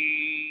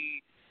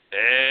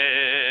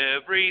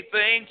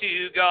everything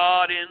to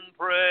God in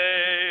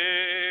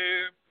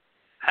prayer.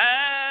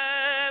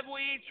 Have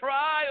we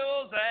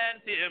trials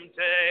and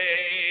temptations?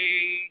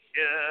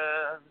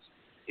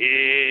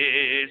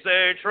 Is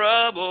there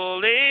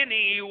trouble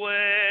anywhere?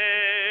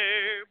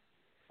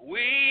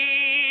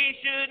 We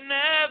should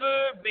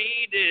never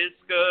be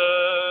discouraged.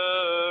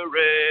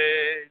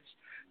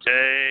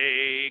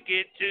 Take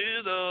it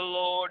to the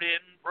Lord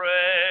in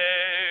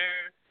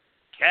prayer.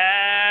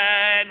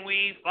 Can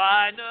we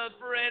find a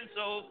friend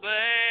so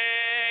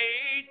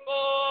faithful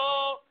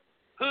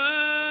who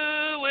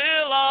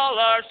will all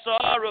our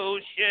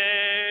sorrows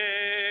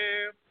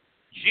share?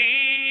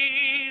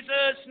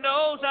 Jesus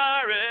knows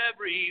our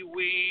every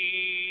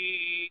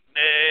weakness.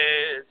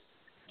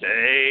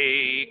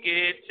 Take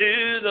it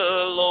to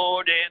the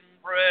Lord in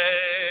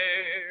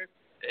prayer.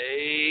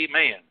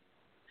 Amen.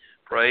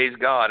 Praise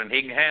God. And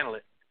He can handle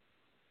it.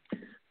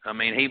 I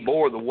mean, He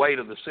bore the weight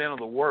of the sin of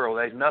the world.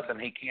 There's nothing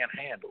He can't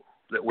handle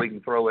that we can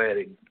throw at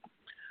Him.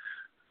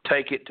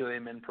 Take it to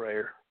Him in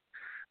prayer.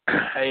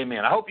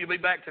 Amen. I hope you'll be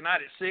back tonight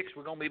at 6.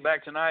 We're going to be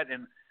back tonight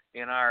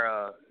in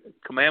our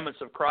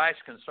commandments of Christ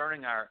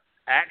concerning our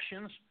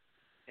actions.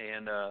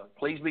 And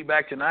please be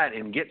back tonight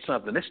and get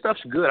something. This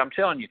stuff's good. I'm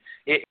telling you.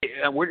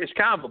 It's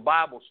kind of a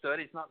Bible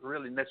study. It's not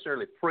really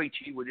necessarily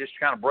preachy. We're just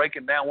kind of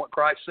breaking down what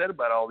Christ said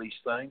about all these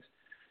things.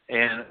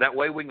 And that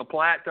way we can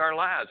apply it to our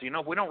lives. You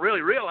know, if we don't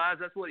really realize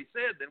that's what He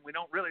said, then we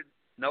don't really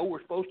know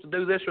we're supposed to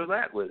do this or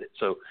that with it.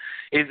 So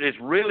it's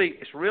really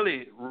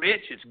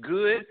rich. It's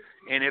good,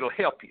 and it'll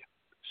help you.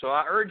 So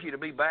I urge you to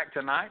be back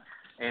tonight,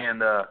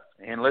 and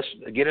let's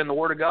get in the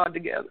Word of God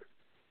together.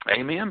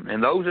 Amen.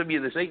 And those of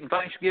you that's eating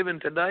Thanksgiving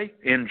today,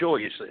 enjoy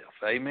yourself.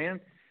 Amen.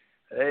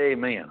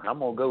 Amen. I'm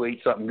going to go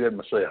eat something good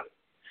myself.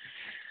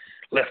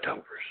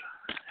 Leftovers.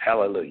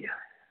 Hallelujah.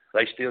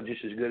 They still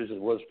just as good as it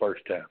was the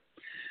first time.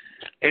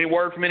 Any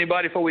word from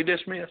anybody before we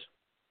dismiss?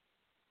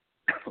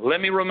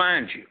 Let me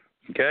remind you,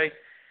 okay,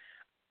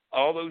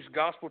 all those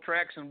gospel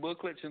tracts and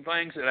booklets and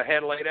things that I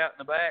had laid out in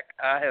the back,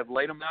 I have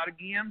laid them out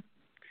again.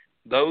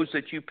 Those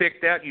that you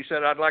picked out, you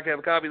said, I'd like to have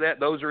a copy of that,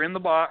 those are in the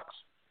box.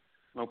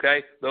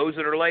 Okay, those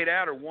that are laid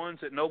out are ones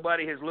that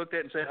nobody has looked at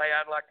and said, hey,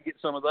 I'd like to get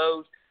some of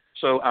those.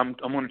 So I'm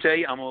going to tell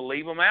you, I'm going to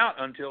leave them out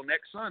until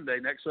next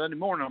Sunday. Next Sunday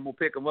morning, I'm going to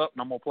pick them up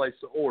and I'm going to place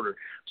the order.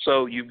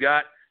 So you've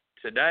got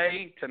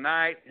today,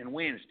 tonight, and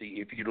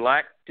Wednesday. If you'd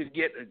like to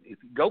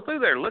go through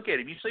there, look at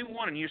it. If you see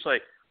one and you say,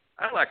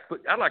 I'd like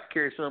to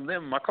carry some of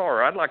them in my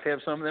car. I'd like to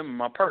have some of them in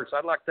my purse.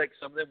 I'd like to take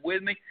some of them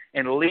with me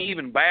and leave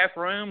in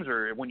bathrooms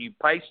or when you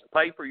pay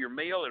for your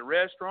meal at a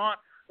restaurant,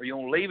 or you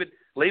want to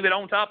leave it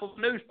on top of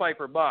a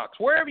newspaper box.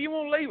 Wherever you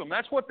want to leave them,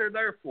 that's what they're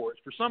there for.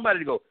 It's for somebody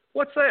to go,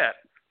 what's that?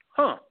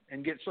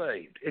 And get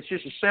saved. It's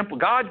just a simple.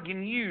 God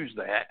can use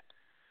that,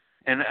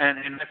 and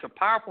that's a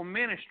powerful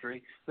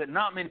ministry that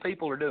not many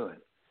people are doing.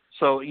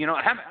 So, you know,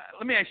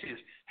 let me ask you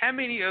this. How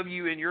many of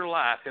you in your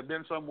life have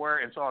been somewhere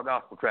and saw a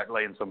gospel tract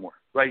laying somewhere?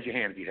 Raise your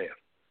hand if you have.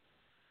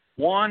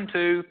 1,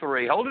 2,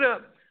 3. Hold it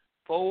up.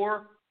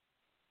 4,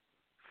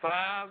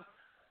 5,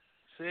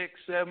 6,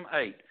 7,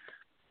 8,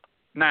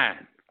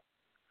 9.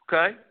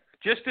 Okay?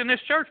 Just in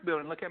this church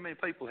building, look how many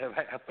people have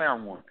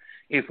found one.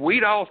 If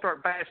we'd all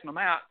start passing them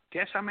out,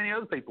 guess how many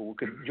other people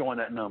could join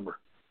that number?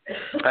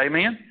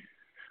 Amen?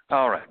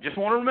 All right. Just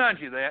want to remind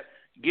you that.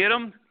 Get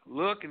them,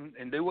 look,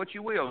 and do what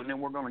you will, and then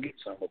we're going to get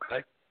some,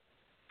 okay?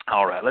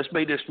 All right. Let's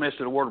be dismissed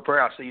to the word of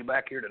prayer. I'll see you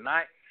back here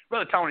tonight.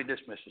 Brother Tony,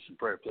 dismiss us in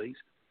prayer, please.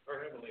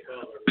 Our Heavenly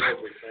Father,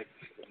 Lord, we thank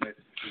you for the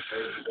message you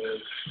heard today.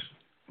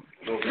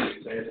 Lord, we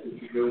ask that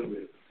you go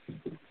with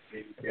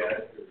these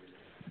guys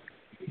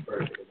and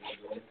pray for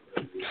them.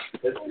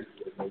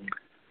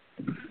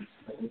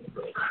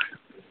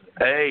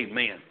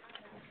 Amen.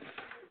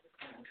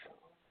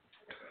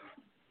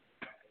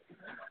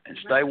 And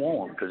stay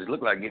warm because it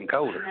looked like getting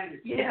colder.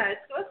 Yeah,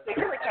 it's supposed to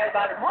be really cold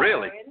by tomorrow,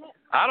 Really? isn't it?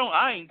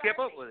 I ain't kept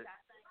up with it.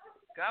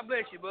 God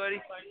bless you,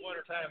 buddy.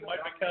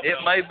 It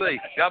may be.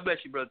 God bless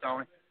you, Brother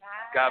Tony.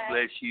 God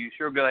bless you.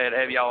 Sure glad to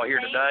have y'all here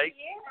today.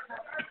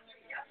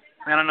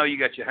 Man, I know you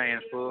got your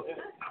hands full.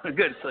 Good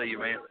to see you,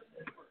 man.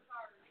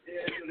 I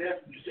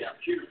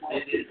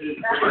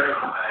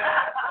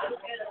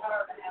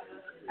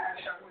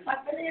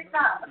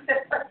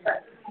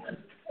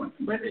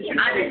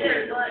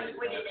didn't know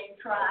we didn't even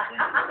try.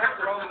 That's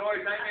the only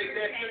noise I made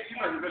that too. You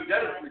must have been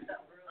jealous of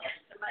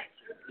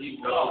me.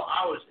 No,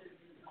 I was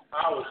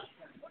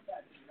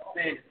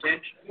paying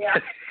attention. Yeah.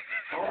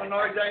 All the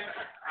noise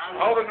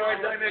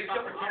I made,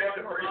 something you have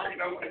to worry, you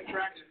know,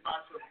 attracted by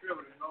some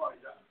feeling of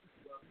noise.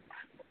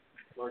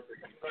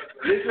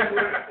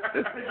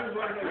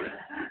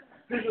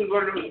 This is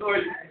one of those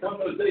noises. Some of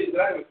those days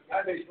that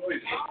I made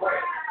noise so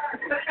quiet.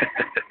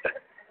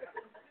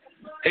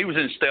 He was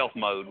in stealth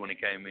mode when he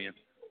came in.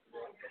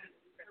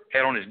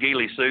 Had on his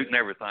ghillie suit and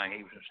everything.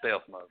 He was in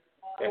stealth mode.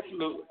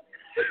 Absolutely.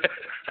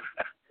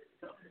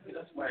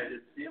 That's why I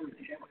did see him.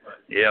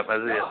 Yeah,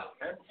 that's it.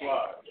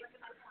 Camouflage.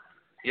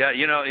 Yeah,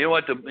 you know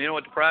what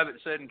the private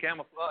said in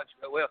camouflage.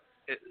 Well,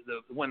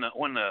 when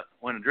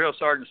the drill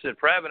sergeant said,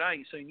 "Private, I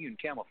ain't seen you in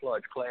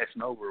camouflage class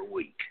in over a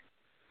week."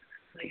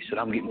 He said,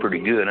 "I'm getting pretty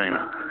good, ain't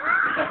I?"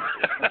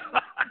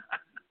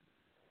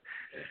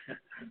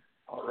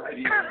 All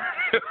righty.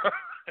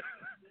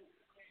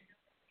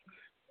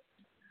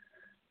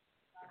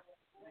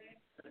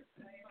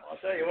 I'll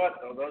tell you what,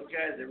 though, those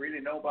guys that really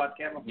know about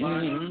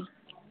camouflage,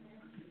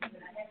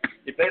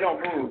 if they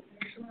don't move,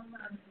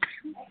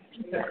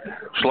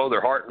 slow their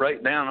heart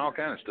rate down, all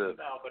kind of stuff.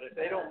 no, but if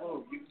they don't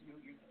move,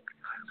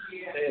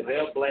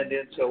 they'll blend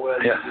in so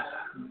well. Yeah.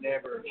 You'll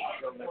never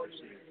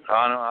see it.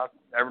 I know.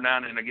 Every now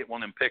and then I get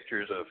one of them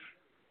pictures of,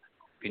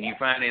 can you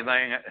find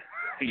anything?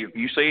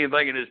 You see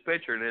anything in this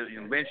picture, and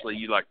eventually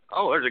you're like,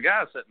 oh, there's a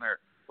guy sitting there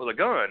with a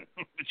gun.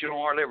 But you don't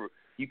hardly ever,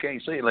 you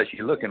can't see it unless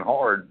you're looking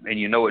hard and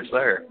you know it's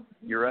there.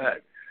 You're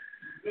right.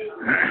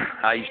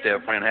 I used to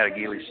have a friend who had a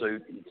ghillie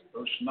suit.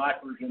 Those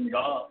snipers in the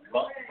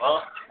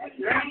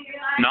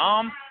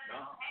Nom?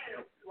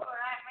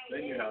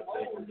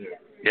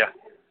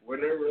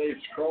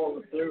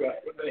 crawling through.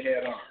 What they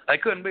had on? They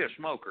couldn't be a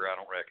smoker, I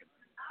don't reckon.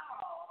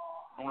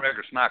 I don't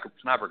reckon a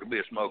sniper could be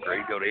a smoker.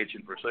 He'd go to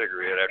itching for a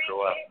cigarette after a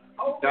while.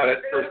 No,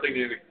 that's the first thing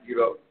you give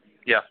up.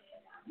 Yeah.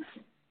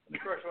 Of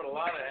course, what a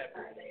lot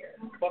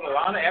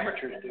of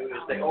amateurs do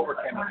is they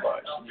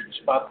over-camouflage. You can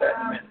spot that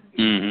in a minute.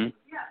 Mm-hmm.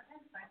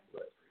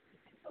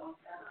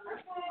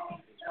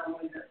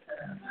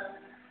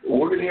 Well,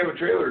 we're going to have a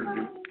trailer to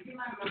do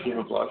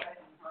camouflage.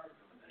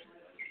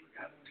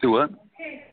 Do what?